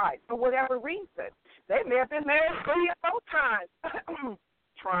child's life for whatever reason. They may have been married 3 or 4 times,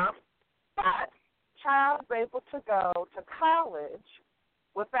 Trump, but child is able to go to college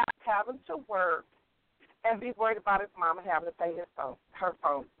without having to work and be worried about his mama having to pay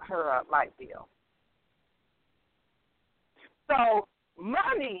her light bill. So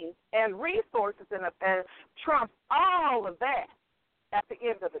money and resources and trumps all of that at the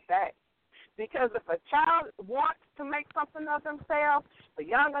end of the day. Because if a child wants to make something of themselves, a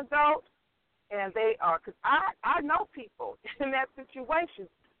young adult, and they are, because I know people in that situation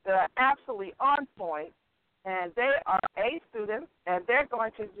that are absolutely on point, and they are A students, and they're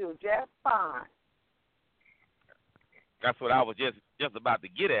going to do just fine. That's what I was just about to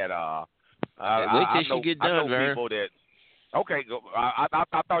get at. Wait till she get done, I know Vern. people that. Okay, go. I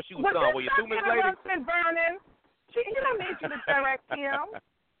thought she was done. Were you 2 minutes lady? Vernon. You don't need you to direct him.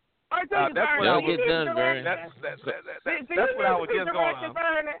 Or do you, that's Vernon? what I was get done, Vernon. That's what I was just going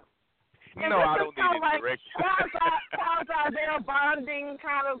on. No, I don't need any direction. Quasi-their bonding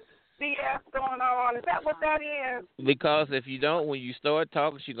kind of BS going on. Is that what that is? Because if you don't, when you start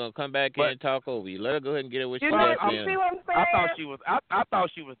talking, she's gonna come back in and talk over you. Let her go ahead and get it what she got You see what I'm saying? I thought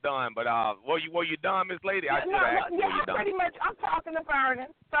she was done, but were you done, Miss Lady? I should ask. Yeah, pretty much. I'm talking to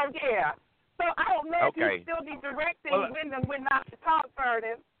Vernon. So yeah. So I don't know if you still be directing when and when not to talk,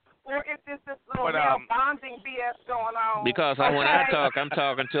 Vernon, or if this is little bonding BS going on. Because when I talk, I'm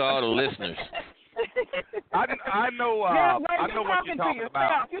talking to all the listeners. I know. I know what you're talking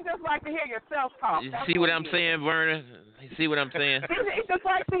about. You just like to hear yourself talk. You see what I'm saying, Vernon? You see what I'm saying? He just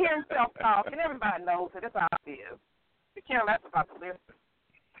likes to hear himself talk, and everybody knows it. That's how it is. You can't laugh about the listen.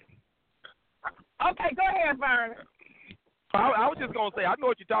 Okay, go ahead, Vernon. I was just gonna say, I know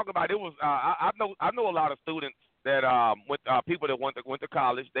what you're talking about. It was I know a lot of students that people that went to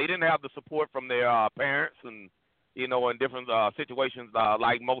college. They didn't have the support from their parents, and in different situations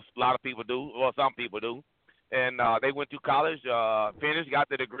like a lot of people do, or some people do. And they went to college, finished, got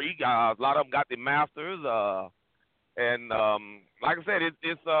the degree. A lot of them got the masters. And like I said,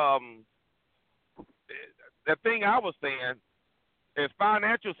 it's the thing I was saying is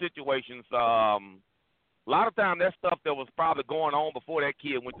financial situations. A lot of time that stuff that was probably going on before that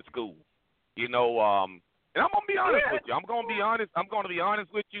kid went to school. And I'm gonna be honest with you. I'm gonna be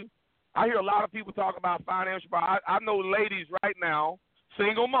honest with you. I hear a lot of people talk about financial. I know ladies right now,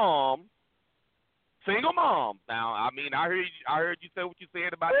 single mom. Now, I mean, I heard you say what you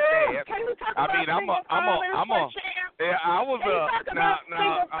said about the dad. Can we talk I about mean,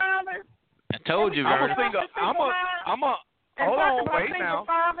 I told you, Vernon. Hold on, wait now.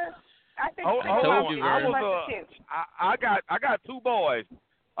 Hold on. I got 2 boys,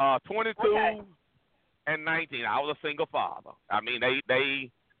 22 and 19. I was a single father. I mean,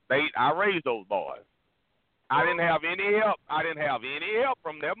 I raised those boys. I didn't have any help. I didn't have any help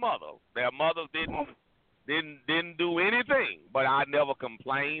from their mother. Their mothers didn't do anything. But I never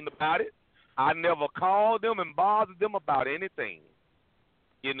complained about it. I never called them and bothered them about anything.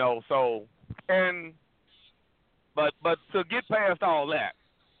 So but to get past all that,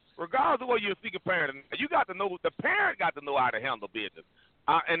 regardless of whether you're a single parent, you got to know the parent got to know how to handle business.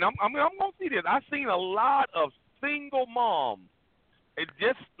 And I'm gonna see this. I've seen a lot of single moms. It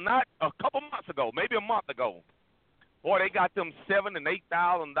just not a couple months ago, maybe a month ago. Boy, they got them $7,000 and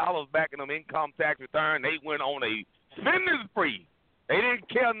 $8,000 back in them income tax return. They went on a spending spree. They didn't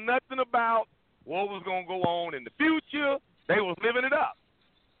care nothing about what was gonna go on in the future. They was living it up.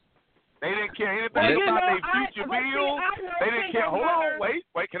 They didn't care anything about their future bills. They didn't care. Hold on, wait.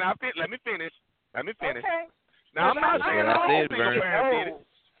 Can I finish? Let me finish. Okay. Now, I'm not saying all single parents did it.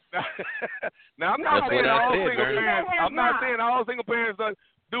 Now, I'm not saying all single parents. I'm not saying all single parents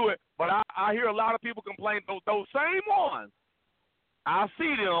do it, but I hear a lot of people complain. Those same ones, I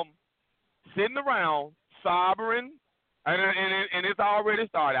see them sitting around sobbing, and it's already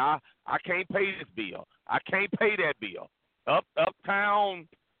started. I can't pay this bill. I can't pay that bill. Uptown,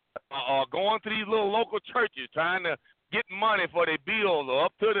 going to these little local churches trying to get money for their bills, or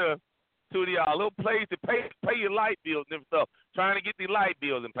up to the little place to pay your light bills and stuff, trying to get the light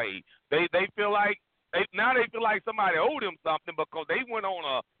bills and paid. They feel like somebody owed them something because they went on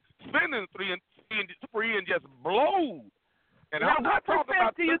a spending spree and just blowed. And now, what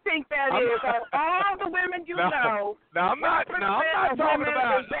percent do you think that is of all the women you know? Now, I'm not talking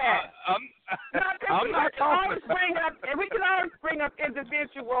about. I'm not talking. We can always bring up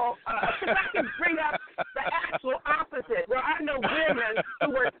individual. Because I can bring up the actual opposite. Well, I know women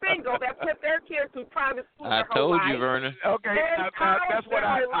who were single that put their kids through private school. I told you, Vernon. Okay, that's what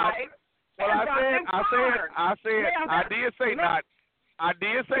I Well, I did say not. I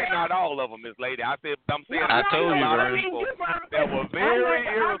did say not all of them, Miss Lady. I'm saying I told you, a lot of Vernon. people that were very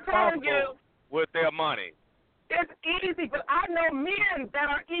irresponsible with their money. It's easy, but I know men that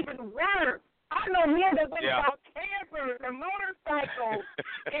are even worse. I know men that went about campers and motorcycles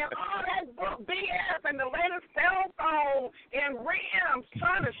and all that BS and the latest cell phone and rims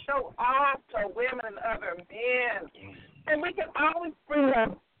trying to show off to women and other men. And we can always bring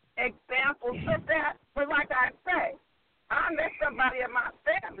up examples of that. But like I say, I met somebody in my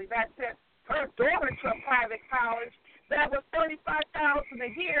family that sent her daughter to a private college that was $35,000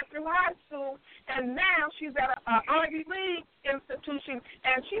 a year through high school, and now she's at an Ivy League institution,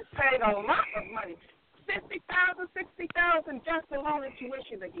 and she's paid a lot of money, $50,000, $60,000 just alone in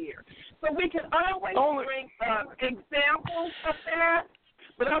tuition a year. So we can always bring examples of that,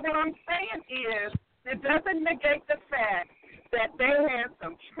 but what I'm saying is it doesn't negate the fact that they had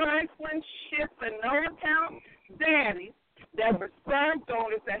some trifling shifts and no-account daddies that were sperm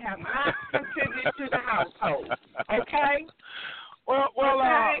donors that have not contributed to the household. Okay? Well,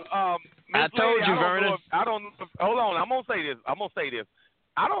 I told you, Vernon. Hold on. I'm gonna say this.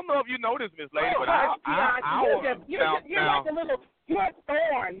 I don't know if you know this, Miss Lady, but you're like a little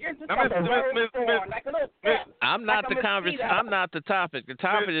thorn. You're just like a rose thorn, like a little step. I'm not the conversation. I'm not the topic. The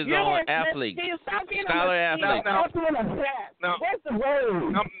topic is on athletes, scholar athletes. Now, where's the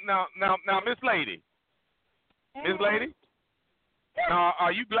rose? Now, Miss Lady. Miss Lady. Now,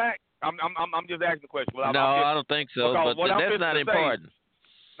 are you black? I'm just asking the question. No, I don't think so. But that's not important.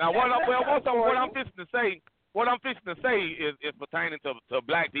 Now, what I'm fixing to say is pertaining to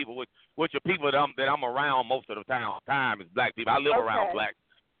black people, which are people that I'm around most of the time is black people. I live around black.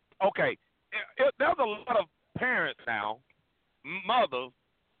 Okay, there's a lot of parents now, mothers,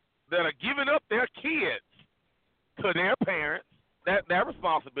 that are giving up their kids to their parents. That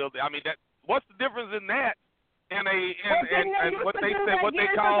responsibility. I mean, what's the difference in that? And what they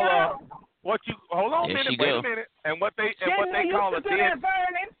call hold on a minute, wait a minute, and what they call a dead.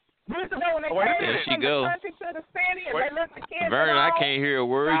 There she go. Vernon, I can't hear a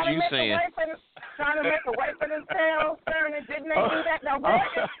word you saying. Trying to make a way for themselves, Vernon, didn't they do that? No,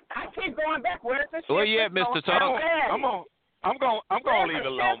 I keep going back. Where's the shit? Where you at, Mr. Talk? I'm going to leave it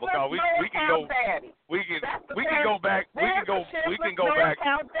alone because we can go back. We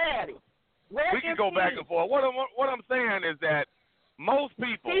can go back and forth. What I'm saying is that most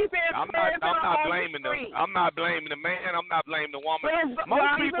people, I'm not blaming them. I'm not blaming the man. I'm not blaming the woman.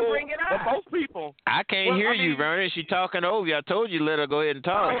 Most people. I can't hear you, Vernon. She's talking over you. I told you let her go ahead and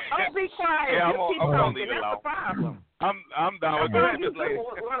talk. Oh, be quiet. Yeah, I'm gonna leave it alone. I'm done with this lady.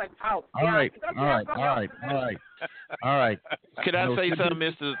 All right. Could I say something,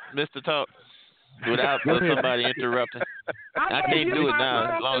 Mr. Talk? Without somebody interrupting. I can't do it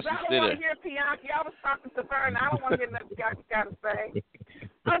now as long as you sit there. I was talking to Vernon. I don't want to hear nothing you got to say.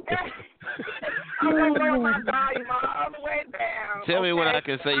 Okay. I'm going to lower my volume all the way down. Tell me when I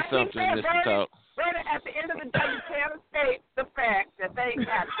can say something, Mr. Talk. Vernon, at the end of the day, you can't escape the fact that they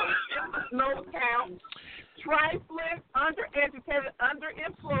have some no account, trifling, undereducated,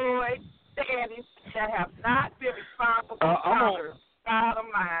 underemployed daddies that have not been responsible for fathers. Bottom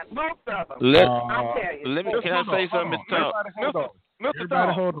line, most of them. Can I say something, Mr.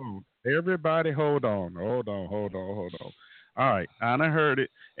 Talk? Everybody hold on. All right, I done heard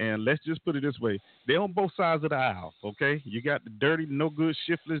it, and let's just put it this way. They're on both sides of the aisle, okay? You got the dirty, no good,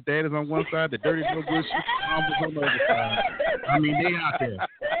 shiftless daddies on one side, the dirty, no good, shiftless mamas on the other side. I mean, they out there,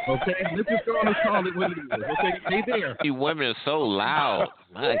 okay? Let's just go on and call it what it is, okay? They there. You women are so loud.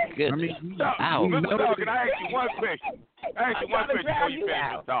 My goodness. I mean, Mr. Talk, can I ask you one question? Before you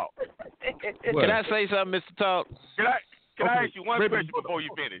finish the talk. Can I say something, Mr. Talk? Can I ask you one question before you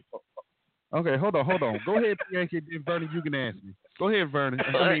finish? Okay, hold on. Go ahead, Bianca, and Vernon, you can ask me. Go ahead, Vernon.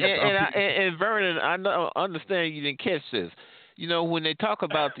 And Vernon, I understand you didn't catch this. You know, when they talk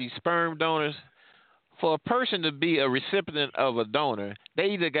about these sperm donors, for a person to be a recipient of a donor, they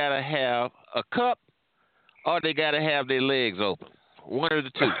either got to have a cup or they got to have their legs open. One of the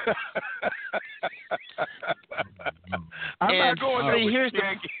two.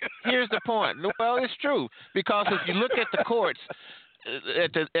 Here's the point. Well, it's true, because if you look at the courts,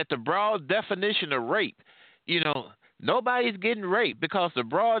 at the broad definition of rape, you know, nobody's getting raped because the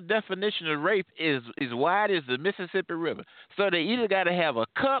broad definition of rape is wide as the Mississippi River. So they either got to have a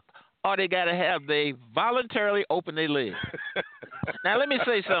cup or they got to they voluntarily open their legs. Now let me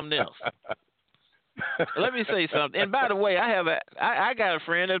say something else. And by the way, I got a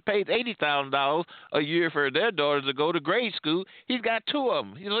friend that pays $80,000 a year for their daughters to go to grade school. He's got two of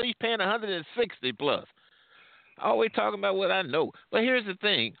them. You know, he's paying $160 plus. Always talking about what I know. But here's the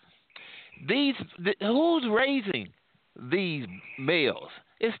thing. who's raising these males?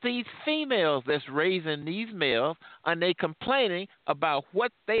 It's these females that's raising these males, and they complaining about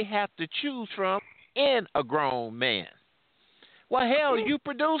what they have to choose from in a grown man. Well, hell, you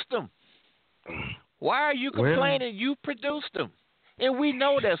produced them. Why are you complaining? You produced them. And we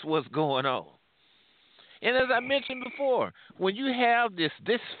know that's what's going on. And as I mentioned before, when you have this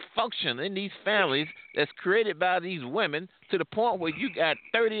dysfunction in these families that's created by these women to the point where you got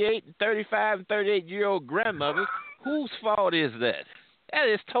 38 and 35 and 38-year-old grandmothers, whose fault is that? That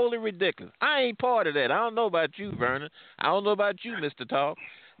is totally ridiculous. I ain't part of that. I don't know about you, Vernon. I don't know about you, Mr. Talk.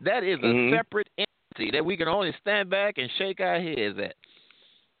 That is a separate entity that we can only stand back and shake our heads at.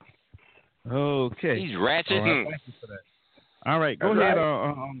 Okay. He's ratchet. All right, thank you for that. All right, go ahead.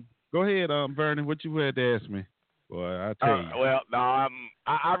 Go ahead, Vernon. What you had to ask me? Boy, I tell you. Well, no,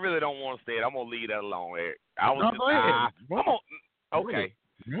 I really don't want to say it. I'm gonna leave that alone, Eric. Go ahead. Okay.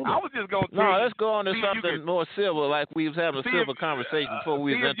 I was just going to No, let's go on to something more civil, like we was having a civil conversation before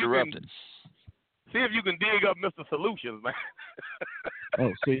we was interrupted. See if you can dig up Mr. Solutions, man.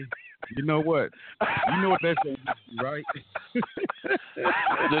 Oh, see, you know what? You know what that's going to be, right?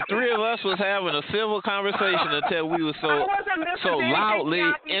 The three of us was having a civil conversation until we were so loudly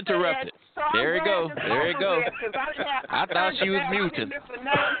interrupted. There you go. There you go. I thought she was muted.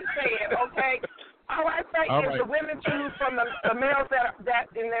 Okay. All right, is the women choose from the males that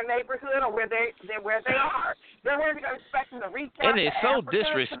in their neighborhood or where they are. They're really expecting to reach out. And it's so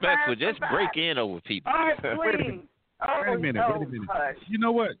disrespectful. Just break in over people. All right, please. Wait a minute. Hush. You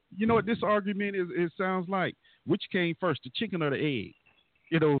know what? This argument it sounds like which came first, the chicken or the egg?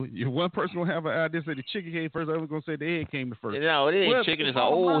 You know, one person will have an idea say the chicken came first, the other going to say the egg came first. No, it ain't chicken. It's an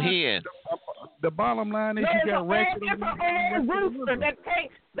old hen. The bottom line is you got ratchet. It's an old rooster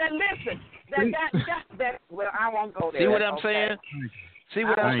that listen. Well, I won't go there. See what I'm saying? See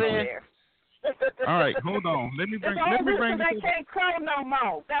what I'm saying? All right, hold on. Let me bring they can't crow no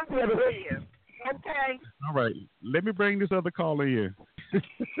more. That's what it is. Okay. All right. Let me bring this other caller in.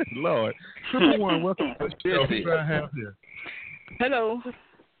 Lord. 1, welcome to the show. Who do I have here? Hello.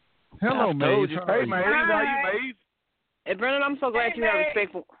 Hello, Maze. Hey, Maze. How you, Maze? Hey, Brennan, I'm so glad you have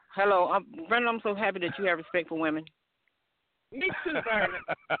respect for... Hello. Brennan, I'm so happy that you have respect for women. Me too, Vernon.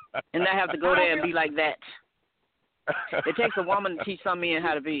 And not have to go there and be like that. It takes a woman to teach some men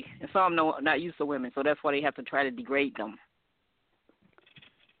how to be, and some not used to women, so that's why they have to try to degrade them.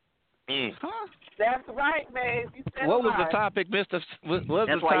 That's right, man. What was the topic, Mr.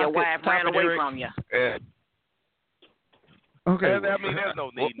 That's why your wife ran away from you. Okay. I mean, there's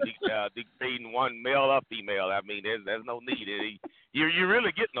no need dictating one male or female. I mean, there's no need. You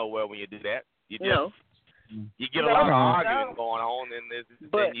really get nowhere when you do that. You just you get a lot of arguing going on, and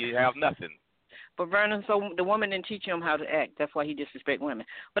then you have nothing. But Vernon, so the woman didn't teach him how to act. That's why he disrespect women.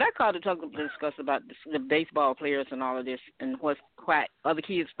 But I called to discuss about the baseball players and all of this, and why other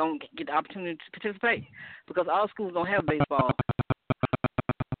kids don't get the opportunity to participate, because all schools don't have baseball.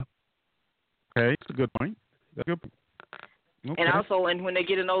 Okay, that's a good point. Okay. And also, when they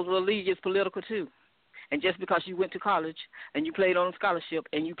get in those little leagues, it's political too. And just because you went to college and you played on a scholarship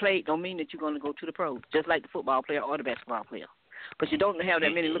and you played don't mean that you're going to go to the pros, just like the football player or the basketball player. But you don't have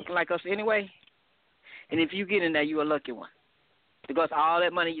that many looking like us anyway. And if you get in there, you're a lucky one. Because all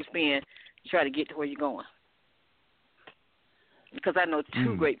that money you spend, you try to get to where you're going. Because I know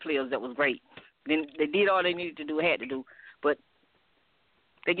two great players that was great. Then they did all they needed to do, had to do, but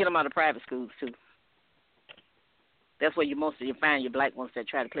they get them out of private schools too. That's where you find your black ones that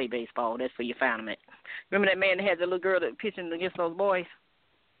try to play baseball. That's where you find them at. Remember that man that had the little girl that pitching against those boys?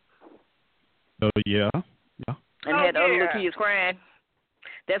 Oh, yeah. And had other little kids crying.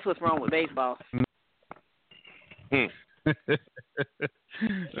 That's what's wrong with baseball.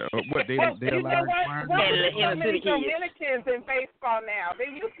 What, they allowed Dominicans in baseball now. There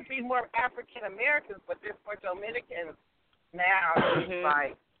used to be more African Americans, but there's more Dominicans now. It's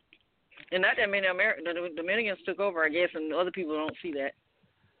like... And not that many the Dominicans took over, I guess, and other people don't see that.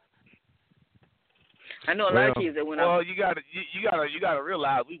 I know a lot of kids that went out. Well, you gotta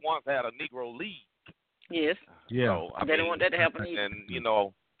realize we once had a Negro League. Yes. Yeah. So, they don't want that to happen either. And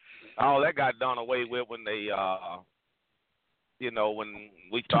all that got done away with when they when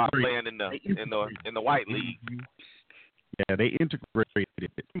we started playing in the white league. Yeah, they integrated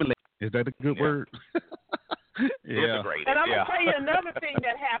it. Is that a good word? Yeah. And I'm gonna tell you another thing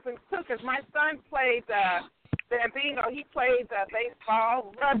that happens too, because my son played Bambino. He played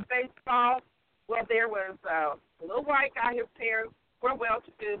baseball, loved baseball. Well, there was a little white guy. His parents were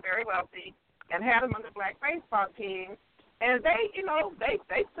well-to-do, very wealthy, and had him on the black baseball team. And they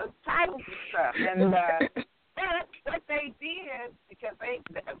took titles and stuff. And But what they did, because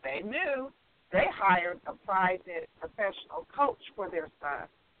they knew, they hired a private professional coach for their son.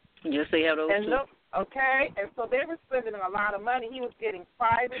 Yes, they have those and too. Look, okay, and so they were spending a lot of money. He was getting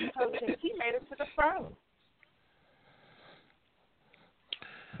private coaching. He made it to the pros.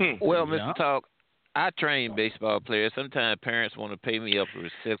 Well, Mr. Talk, I train baseball players. Sometimes parents want to pay me up for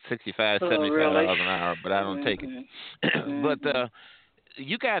 $65, $75 an hour, but I don't take it. But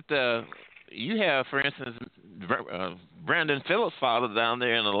you have, for instance, Brandon Phillips' father down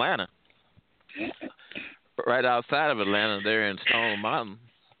there in Atlanta, right outside of Atlanta, there in Stone Mountain.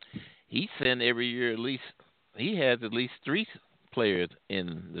 He sends every year he has at least 3 players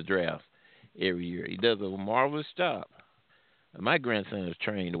in the draft every year. He does a marvelous job. My grandson is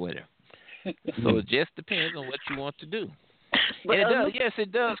trained with him. So it just depends on what you want to do. But and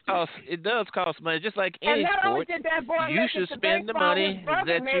it does cost money, just like any sport. You should spend the money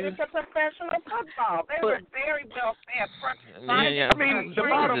that made it to professional football. They were very well fed. I mean,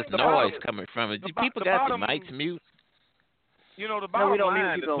 where's this noise coming from? People got the mics mute. You know, the bottom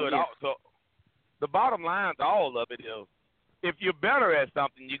line the bottom line to all of it is, if you're better at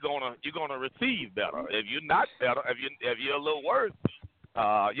something, you're gonna receive better. If you're not better, if you're a little worse,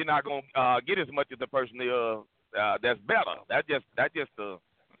 you're not gonna get as much as the person that's better. That's just how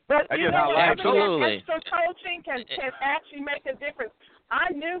life Absolutely. Extra coaching can actually make a difference. I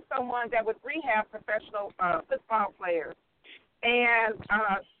knew someone that would rehab professional football players, and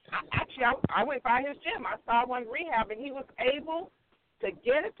I went by his gym. I saw one rehab, and he was able to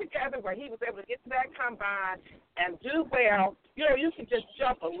get it together where he was able to get to that combine and do well. You know, you can just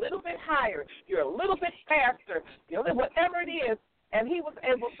jump a little bit higher. You're a little bit faster. Whatever it is. And he was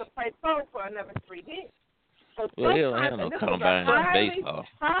able to play pro for another 3 years. So well, he don't have no combine in baseball.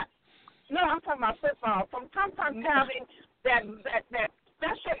 No, I'm talking about football. Sometimes having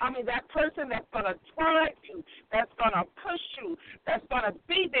that person that's going to try you, that's going to push you, that's going to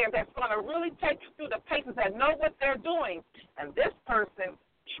be there, that's going to really take you through the paces that know what they're doing. And this person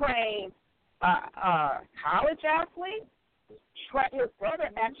trained college athletes. His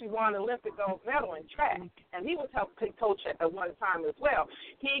brother actually won an Olympic gold medal in track, and he was helping coach at one time as well.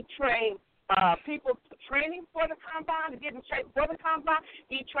 He trained people training for the combine, getting trained for the combine.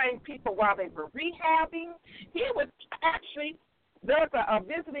 He trained people while they were rehabbing. He was actually, there's a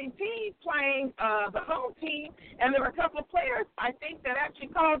visiting team playing the home team, and there were a couple of players, I think, that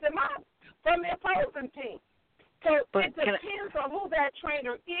actually called him out from the opposing team. So it depends on who that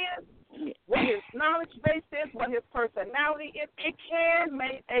trainer is, what his knowledge base is, what his personality is. It can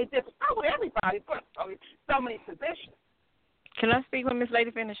make a difference. Probably everybody, but so many positions. Can I speak when Miss Lady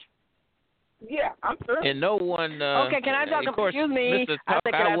finish? Yeah, I'm sure. And no one. Okay, can I talk? Of course, excuse me. Mr.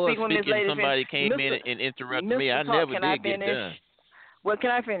 Talk, I was speak when speaking. Miss Lady Somebody finish. came in and interrupted Mr. me. I Talk, never can did I get done. Well, can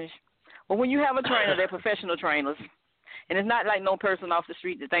I finish? Well, when you have a trainer, they're professional trainers. And it's not like no person off the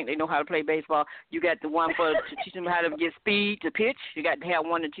street that think they know how to play baseball. You got the one to teach them how to get speed to pitch. You got to have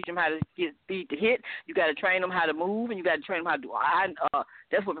one to teach them how to get speed to hit. You got to train them how to move, and you got to train them how to do.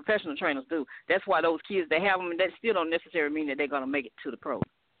 That's what professional trainers do. That's why those kids, they have them, and that still don't necessarily mean that they're going to make it to the pros.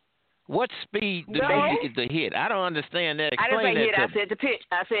 What speed do they get to hit? I don't understand that. Explain I didn't say hit. that I said to pitch.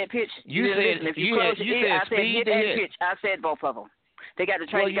 I said pitch. You said if you said speed I said hit to and hit. pitch. I said both of them. They got to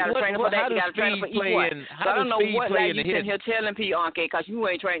train. You got to train them for that. You got to train them for each one. So I don't know what like you sitting here telling P. Anke, because you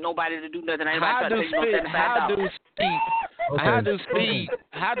ain't trained nobody to do nothing. How do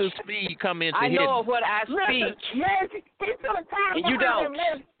speed come into hitting? I know what I speak. You don't.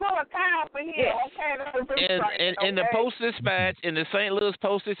 And in the Post-Dispatch, in the St. Louis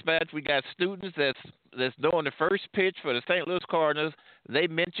Post-Dispatch, we got students that's doing the first pitch for the St. Louis Cardinals. They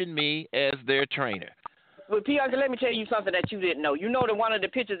mentioned me as their trainer. Well, P. Anke, let me tell you something that you didn't know. You know that one of the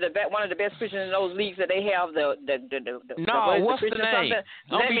pitchers, one of the best pitchers in those leagues that they have, what's the name?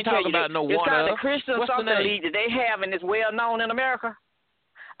 Don't be talking about no one of. It's called the Christian something league that they have, and it's well known in America.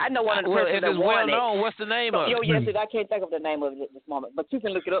 I know one of the persons that won it. Well known. What's the name of it? Yes, I can't think of the name of it at this moment, but you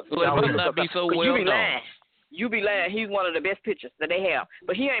can look it up. Well, it must not be so well known. You be lying. He's one of the best pitchers that they have,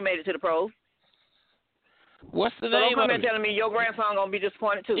 but he ain't made it to the pros. What's the so name don't come of in telling me your grandson gonna be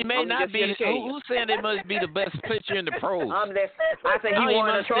disappointed too. He may not be. Who's saying they must be the best pitcher in the pros? I said he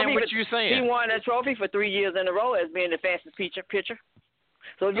won a trophy. What you saying? He won a trophy for 3 years in a row as being the fastest pitcher.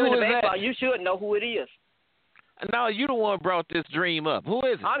 So if you're in the baseball, you should know who it is. No, you the one brought this dream up. Who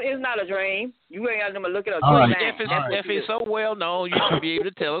is it? It's not a dream. You ain't got to look it up. If it's so well known, you should be able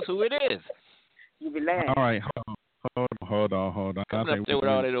to tell us who it is. You be lying. All right, hold on. Coming up there with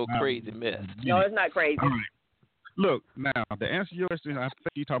all that old crazy mess. No, it's not crazy. All right. Look, now to answer your question, I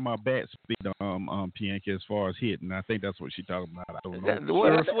think you're talking about bat speed, Pianki, as far as hitting. I think that's what she's talking about. I don't know.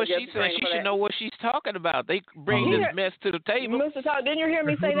 Well, that's what she said. She should know what she's talking about. They bring this mess to the table. Mr. Talk, didn't you hear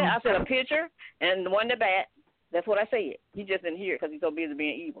me say that? I said a pitcher and the one that bat. That's what I said. He just didn't hear it because he's so busy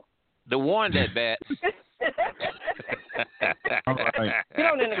being evil. The one that bat. Right. Get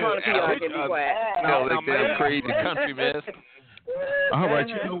on in the corner, PR, and be quiet. No, like that crazy country mess. All right,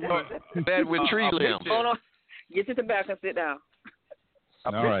 you know what? Bad with tree limbs. Hold on. Get to the back and sit down.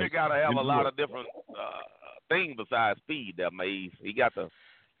 A pitcher got to have a lot of different things besides speed. That Maze. He got to,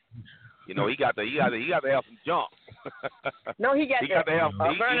 he got to have some jump. No, he got to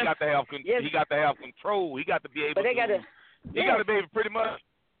have control. He got to be able. But they got to. He got to be able pretty much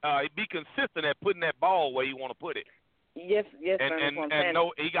be consistent at putting that ball where you want to put it. Yes. And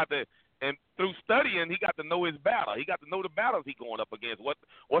know he got to. And through studying, he got to know his batter. He got to know the batters he going up against.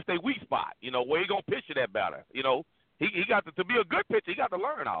 What's their weak spot? Where he gonna pitch to that batter? He got to be a good pitcher. He got to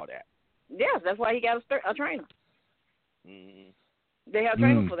learn all that. Yes, that's why he got a trainer. Mm-hmm. They have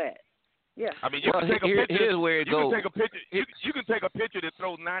trainers for that. Yeah. I mean, you can take a pitcher. Here's where it goes. You can take a pitcher that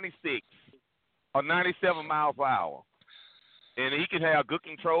throws 96 or 97 miles per hour, and he can have good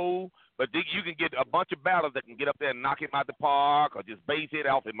control. But you can get a bunch of batters that can get up there and knock him out the park or just base hit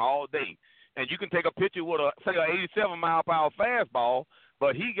off him all day. And you can take a pitcher with an 87 mile per hour fastball,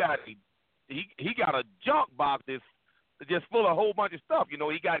 but he got a junk box that's just full of a whole bunch of stuff. He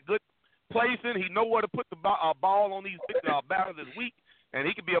got good placing. He know where to put the ball on these batters that's weak, and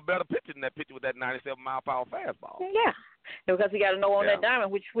he can be a better pitcher than that pitcher with that 97 mile per hour fastball. Yeah, because he got to know on that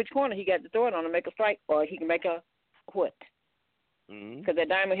diamond which corner he got to throw it on to make a strike, or he can make a what. Because that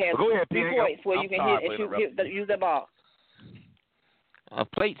diamond has 3 points where you can hit and use that ball. A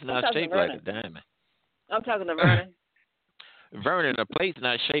plate's not shaped like a diamond. I'm talking to Vernon. Vernon, a plate's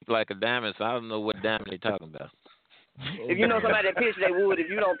not shaped like a diamond, so I don't know what diamond they're talking about. If you know somebody that pitch, they would. If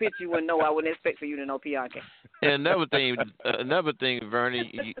you don't pitch, you wouldn't know. I wouldn't expect for you to know PRK. And another thing, Vernon,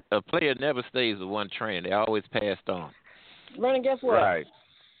 a player never stays with one trainer. They always passed on. Vernon, guess what? Right.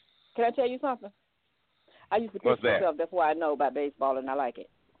 Can I tell you something? I used to pitch myself. That's why I know about baseball, and I like it.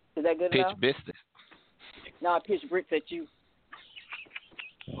 Is that good enough? Pitch business. No, I pitch bricks at you.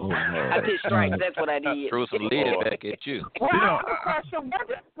 Oh, no. I pitch strikes. That's what I did. Throw some lead back at you. Well, I have a question.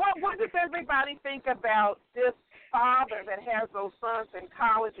 What does everybody think about this father that has those sons in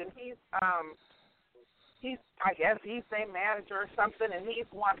college, and he's I guess he's a manager or something, and he's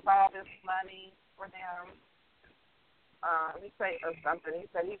wants all this money for them. He said something. He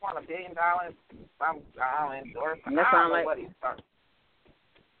said he won $1 billion. Some island or something. I don't know what he started.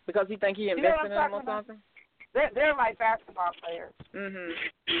 Because he think he invested in them or something. They're like basketball players.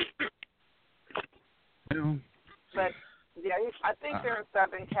 But yeah, I think they're in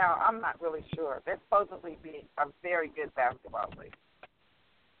Southern Cal. I'm not really sure. They're supposedly be a very good basketball player.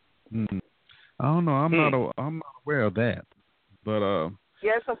 I don't know. I'm not aware of that, but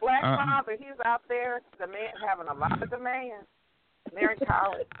yeah, it's a black father. He's out there, having a lot of demand. They're in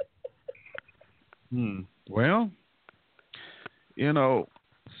college. Well,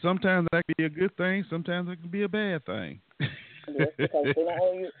 sometimes that can be a good thing. Sometimes it can be a bad thing. Yes, because they don't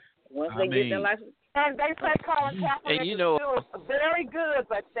owe you once they get their license. And they say Colin Kaepernick is very good,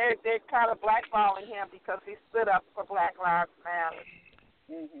 but they're kind of blackballing him because he stood up for Black Lives Matter.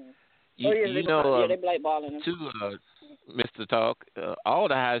 They blackballing him. Too, Mr. Talk, all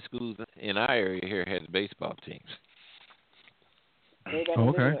the high schools in our area here has baseball teams.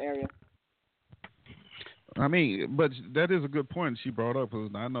 Okay. I mean, but that is a good point she brought up,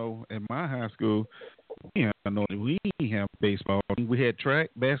 because I know at my high school, we didn't have baseball. We had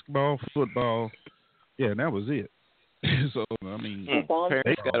track, basketball, football. Yeah, and that was it. So, I mean,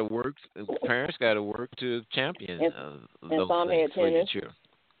 parents got to work. Parents got to work to champion those some things had for your tennis. children.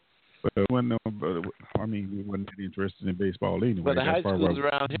 But we weren't really interested in baseball anyway. But the high schools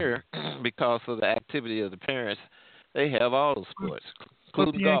around here, because of the activity of the parents, they have all the sports,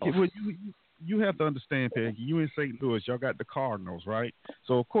 including golf. Well, you have to understand, Peggy, you in St. Louis, y'all got the Cardinals, right?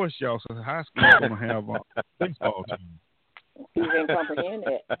 So, of course, y'all, high school is going to have a baseball team. You didn't comprehend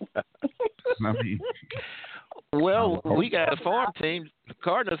that. I mean, well, we got a farm team. The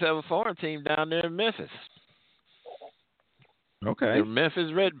Cardinals have a farm team down there in Memphis. Okay. The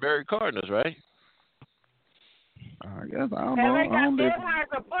Memphis Redbird Cardinals, right? I guess I don't know. And they got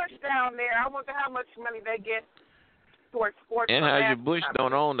Anheuser-Busch down there. I wonder how much money they get towards sports. Anheuser-Busch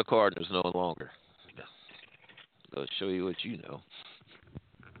don't own the Cardinals no longer. They'll show you what you know.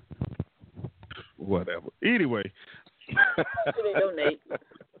 Whatever. Anyway. They donate.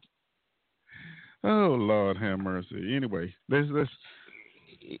 Oh, Lord have mercy. Anyway, let's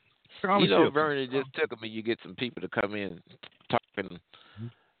Scholarship. Vernon, it just took me. You get some people to come in talking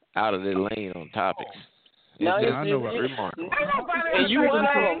out of their lane on topics. No, I know what remarkable. And you one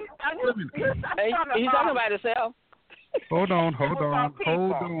of them. He's talking about himself. Hold on.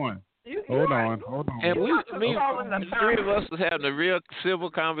 And the three of us was having a real civil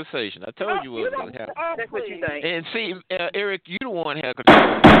conversation. I told you what was going to happen. That's what you think. And see, Eric, you the one had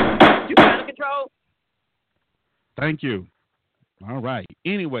control. You got control. Thank you. All right.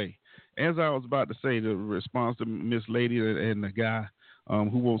 Anyway, as I was about to say, the response to Miss Lady and the guy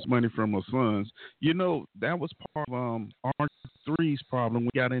who wants money from her sons, that was part of R3's problem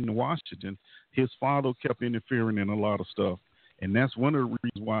when he got into Washington. His father kept interfering in a lot of stuff, and that's one of the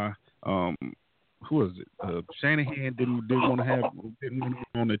reasons why. Who was it? Shanahan didn't want to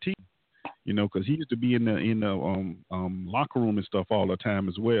on the team, because he used to be in the locker room and stuff all the time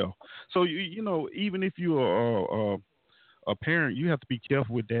as well. So even if you are a parent, you have to be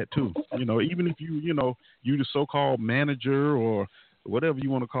careful with that too. Even if you the so-called manager or whatever you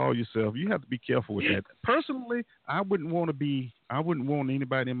want to call yourself, you have to be careful with that. Personally, I wouldn't want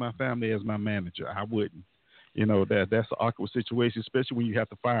anybody in my family as my manager. I wouldn't. That's an awkward situation, especially when you have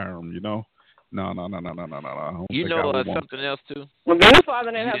to fire them. No. Something else too. Well, Venus'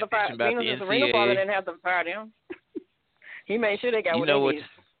 father didn't have to fire. Venus' father didn't have to fire them. He made sure they got what they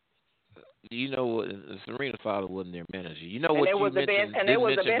needed. Serena's father wasn't their manager. And they was the best. And they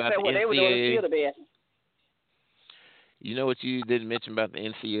was the best. They were still the best. You know what you didn't mention about the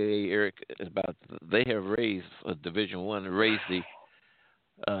NCAA, Eric? Is about they have raised Division I, raised the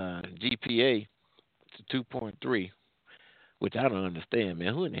GPA to 2.3, which I don't understand,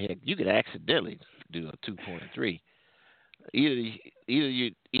 man. Who in the heck you could accidentally do a 2.3?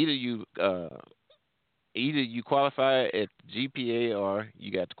 Either you qualify at GPA or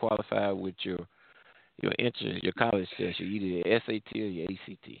you got to qualify with your college test, either your SAT or your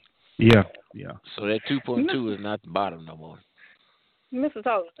ACT. Yeah. So that 2.2 is not the bottom no more. Mr.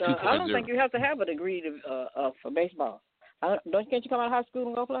 Talk, I don't think you have to have a degree for baseball. Can't you come out of high school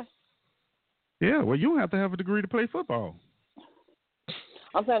and go play? Yeah, well, you don't have to have a degree to play football.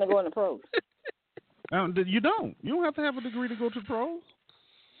 I'm saying to go in the pros. You don't. You don't have to have a degree to go to the pros.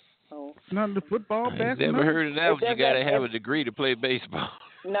 Oh. Not in the football, basketball. I've never heard of that. You got to have a degree to play baseball.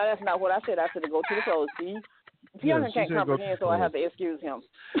 No, that's not what I said. I said to go to the pros. See, Fiona can't comprehend, so I have to excuse him.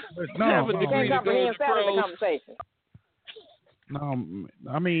 He can't comprehend Saturday conversation. No,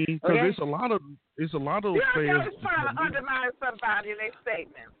 I mean, because it's a lot of those players. You're just trying to undermine somebody in their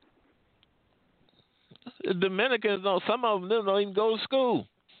statement. The Dominicans don't. Some of them don't even go to school.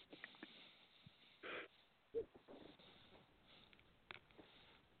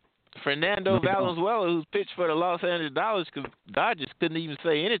 Fernando Valenzuela, who's pitched for the Los Angeles Dodgers, couldn't even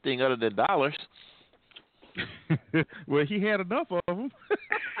say anything other than dollars. Well, he had enough of them.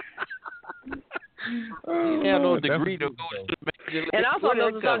 He had no degree to go to the major league. And also,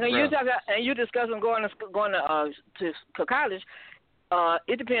 you discussing going to college.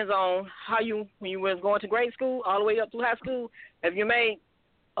 It depends on when you was going to grade school all the way up through high school. If you made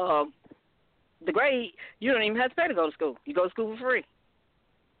the grade, you don't even have to pay to go to school. You go to school for free.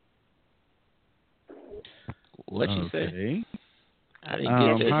 What you say? I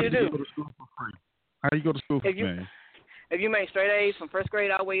didn't get that. How do you go to school for free? How do you go to school for free? If you make straight A's from first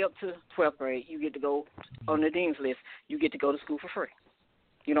grade all the way up to 12th grade, you get to go on the dean's list. You get to go to school for free.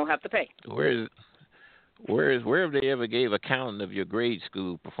 You don't have to pay. Where have they ever gave accounting of your grade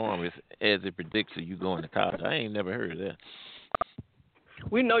school performance as it predicts that you going to college? I ain't never heard of that.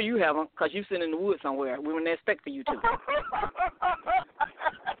 We know you haven't because you sit in the woods somewhere. We wouldn't expect for you to.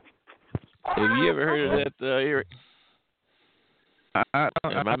 Have you ever heard of that, Eric? Am I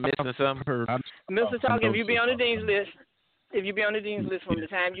missing something? Mr. Talk, if you be on the dean's list, from the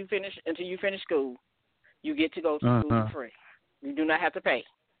time you finish until you finish school, you get to go to school for free. You do not have to pay.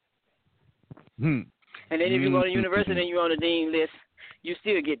 And then if you go to university and you're on the dean list, you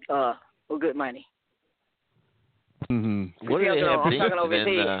still get good money. What do they have deans I'm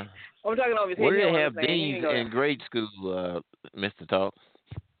talking over his head. What do they have deans in grade school, Mr. Talk?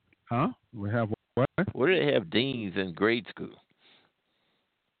 Huh? We have what? What do they have deans in grade school?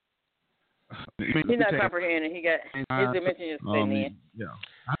 He's not comprehending. He got his dimension is fitting in. Yeah,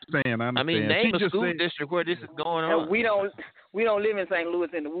 I understand. I mean, name a school district where this is going on. We don't live in St. Louis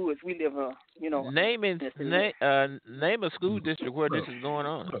in the woods. We live, Name a school district where this is going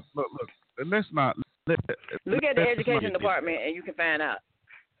on. Look. Let's not. Look at the education department, and you can find out.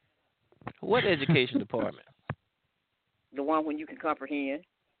 What education department? The one when you can comprehend.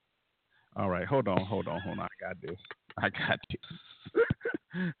 All right, hold on. I got this.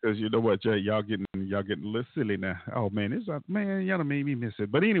 Because you know what, Jay, y'all getting a little silly now. Oh man, y'all done made me miss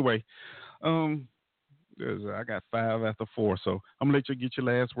it. But anyway, I got 5 after 4, so I'm gonna let you get your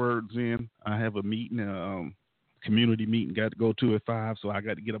last words in. I have a meeting, community meeting, got to go to at 5, so I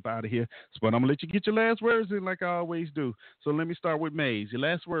got to get up out of here. But I'm gonna let you get your last words in like I always do. So let me start with Maze. Your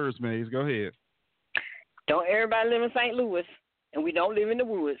last words, Maze. Go ahead. Don't everybody live in St. Louis, and we don't live in the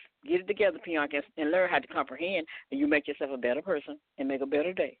woods. Get it together, Bianca, and learn how to comprehend, and you make yourself a better person and make a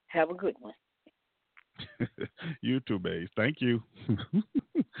better day. Have a good one. You too, Maze. Thank you.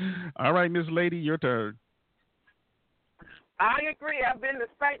 All right, Miss Lady, your turn. I agree. I've been to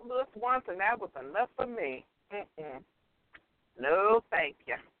St. Louis once, and that was enough for me. No, thank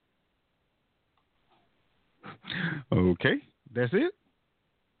you. Okay, that's it.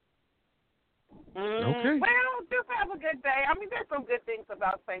 Okay. Well, just have a good day. I mean, there's some good things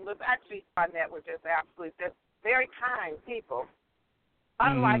about St. Louis. Actually, my network is absolutely just very kind people,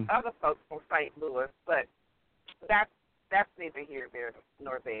 unlike other folks from St. Louis. But that's neither here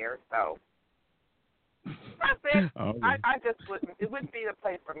nor there. So that's it. I just wouldn't. It wouldn't be the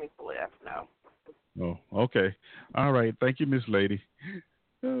place for me to live. No. Oh, okay. All right. Thank you, Miss Lady.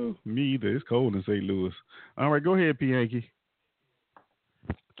 Oh, me either. It's cold in St. Louis. All right, go ahead, P. Yankee.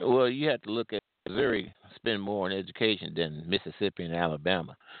 Well, you have to look at Missouri spend more on education than Mississippi and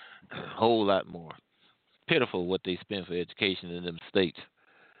Alabama. A whole lot more. Pitiful what they spend for education in them states.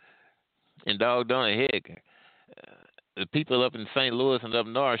 And doggone heck, the people up in St. Louis and up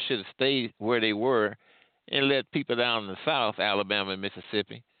north should have stayed where they were and let people down in the south, Alabama and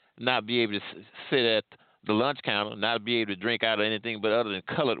Mississippi, not be able to sit at the lunch counter, not be able to drink out of anything but other than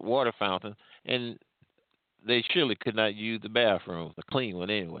colored water fountain, and they surely could not use the bathroom, the clean one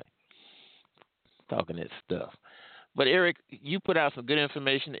anyway. Talking that stuff. But Eric, you put out some good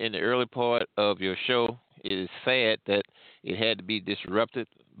information in the early part of your show. It is sad that it had to be disrupted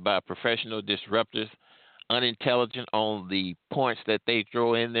by professional disruptors, unintelligent on the points that they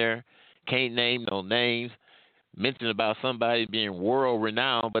throw in there, can't name no names, mention about somebody being world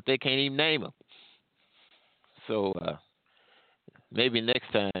renowned, but they can't even name them. So maybe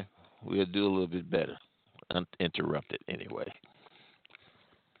next time we'll do a little bit better. Uninterrupted anyway.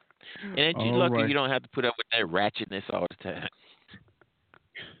 And ain't you lucky you don't have to put up with that ratchetness all the time.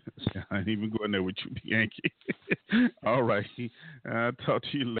 I ain't even going there with you, Yankee. All right. I'll talk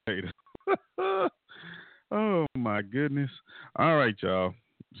to you later. Oh, my goodness. All right, y'all.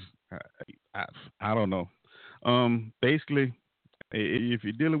 I don't know. Basically, if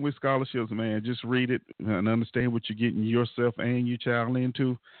you're dealing with scholarships, man, just read it and understand what you're getting yourself and your child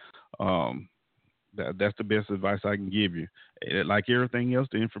into. That's the best advice I can give you. Like everything else,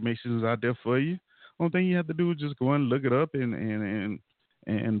 the information is out there for you. Only thing you have to do is just go and look it up and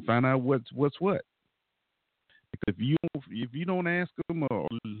find out what's what. Because if you don't ask them or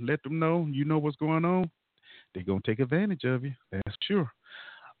let them know you know what's going on, they're gonna take advantage of you. That's sure.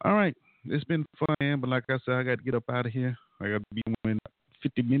 All right, it's been fun, man. But like I said, I got to get up out of here. I got to be in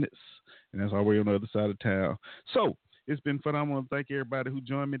 50 minutes, and that's all the way on the other side of town. So. It's been fun. I want to thank everybody who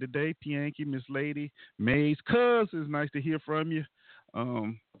joined me today. P. Yankee, Miss Lady, Maze, Cuz, it's nice to hear from you.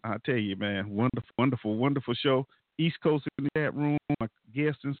 I tell you, man, wonderful show. East Coast in the chat room, my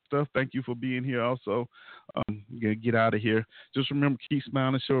guests and stuff. Thank you for being here also. Gonna get out of here. Just remember, keep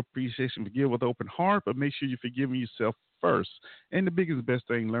smiling, show appreciation, forgive with open heart, but make sure you're forgiving yourself first. And the biggest, best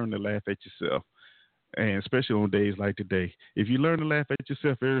thing, learn to laugh at yourself. And especially on days like today. If you learn to laugh at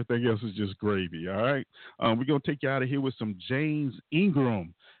yourself, everything else is just gravy, all right? We're going to take you out of here with some James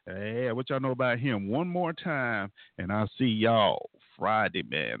Ingram. Yeah, what y'all know about him? One more time, and I'll see y'all Friday,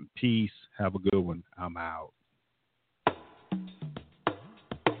 man. Peace. Have a good one. I'm out.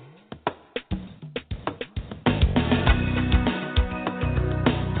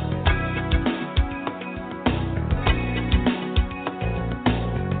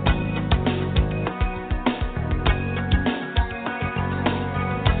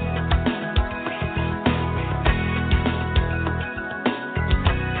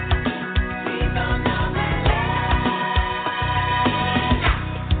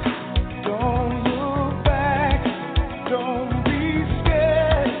 Don't look back.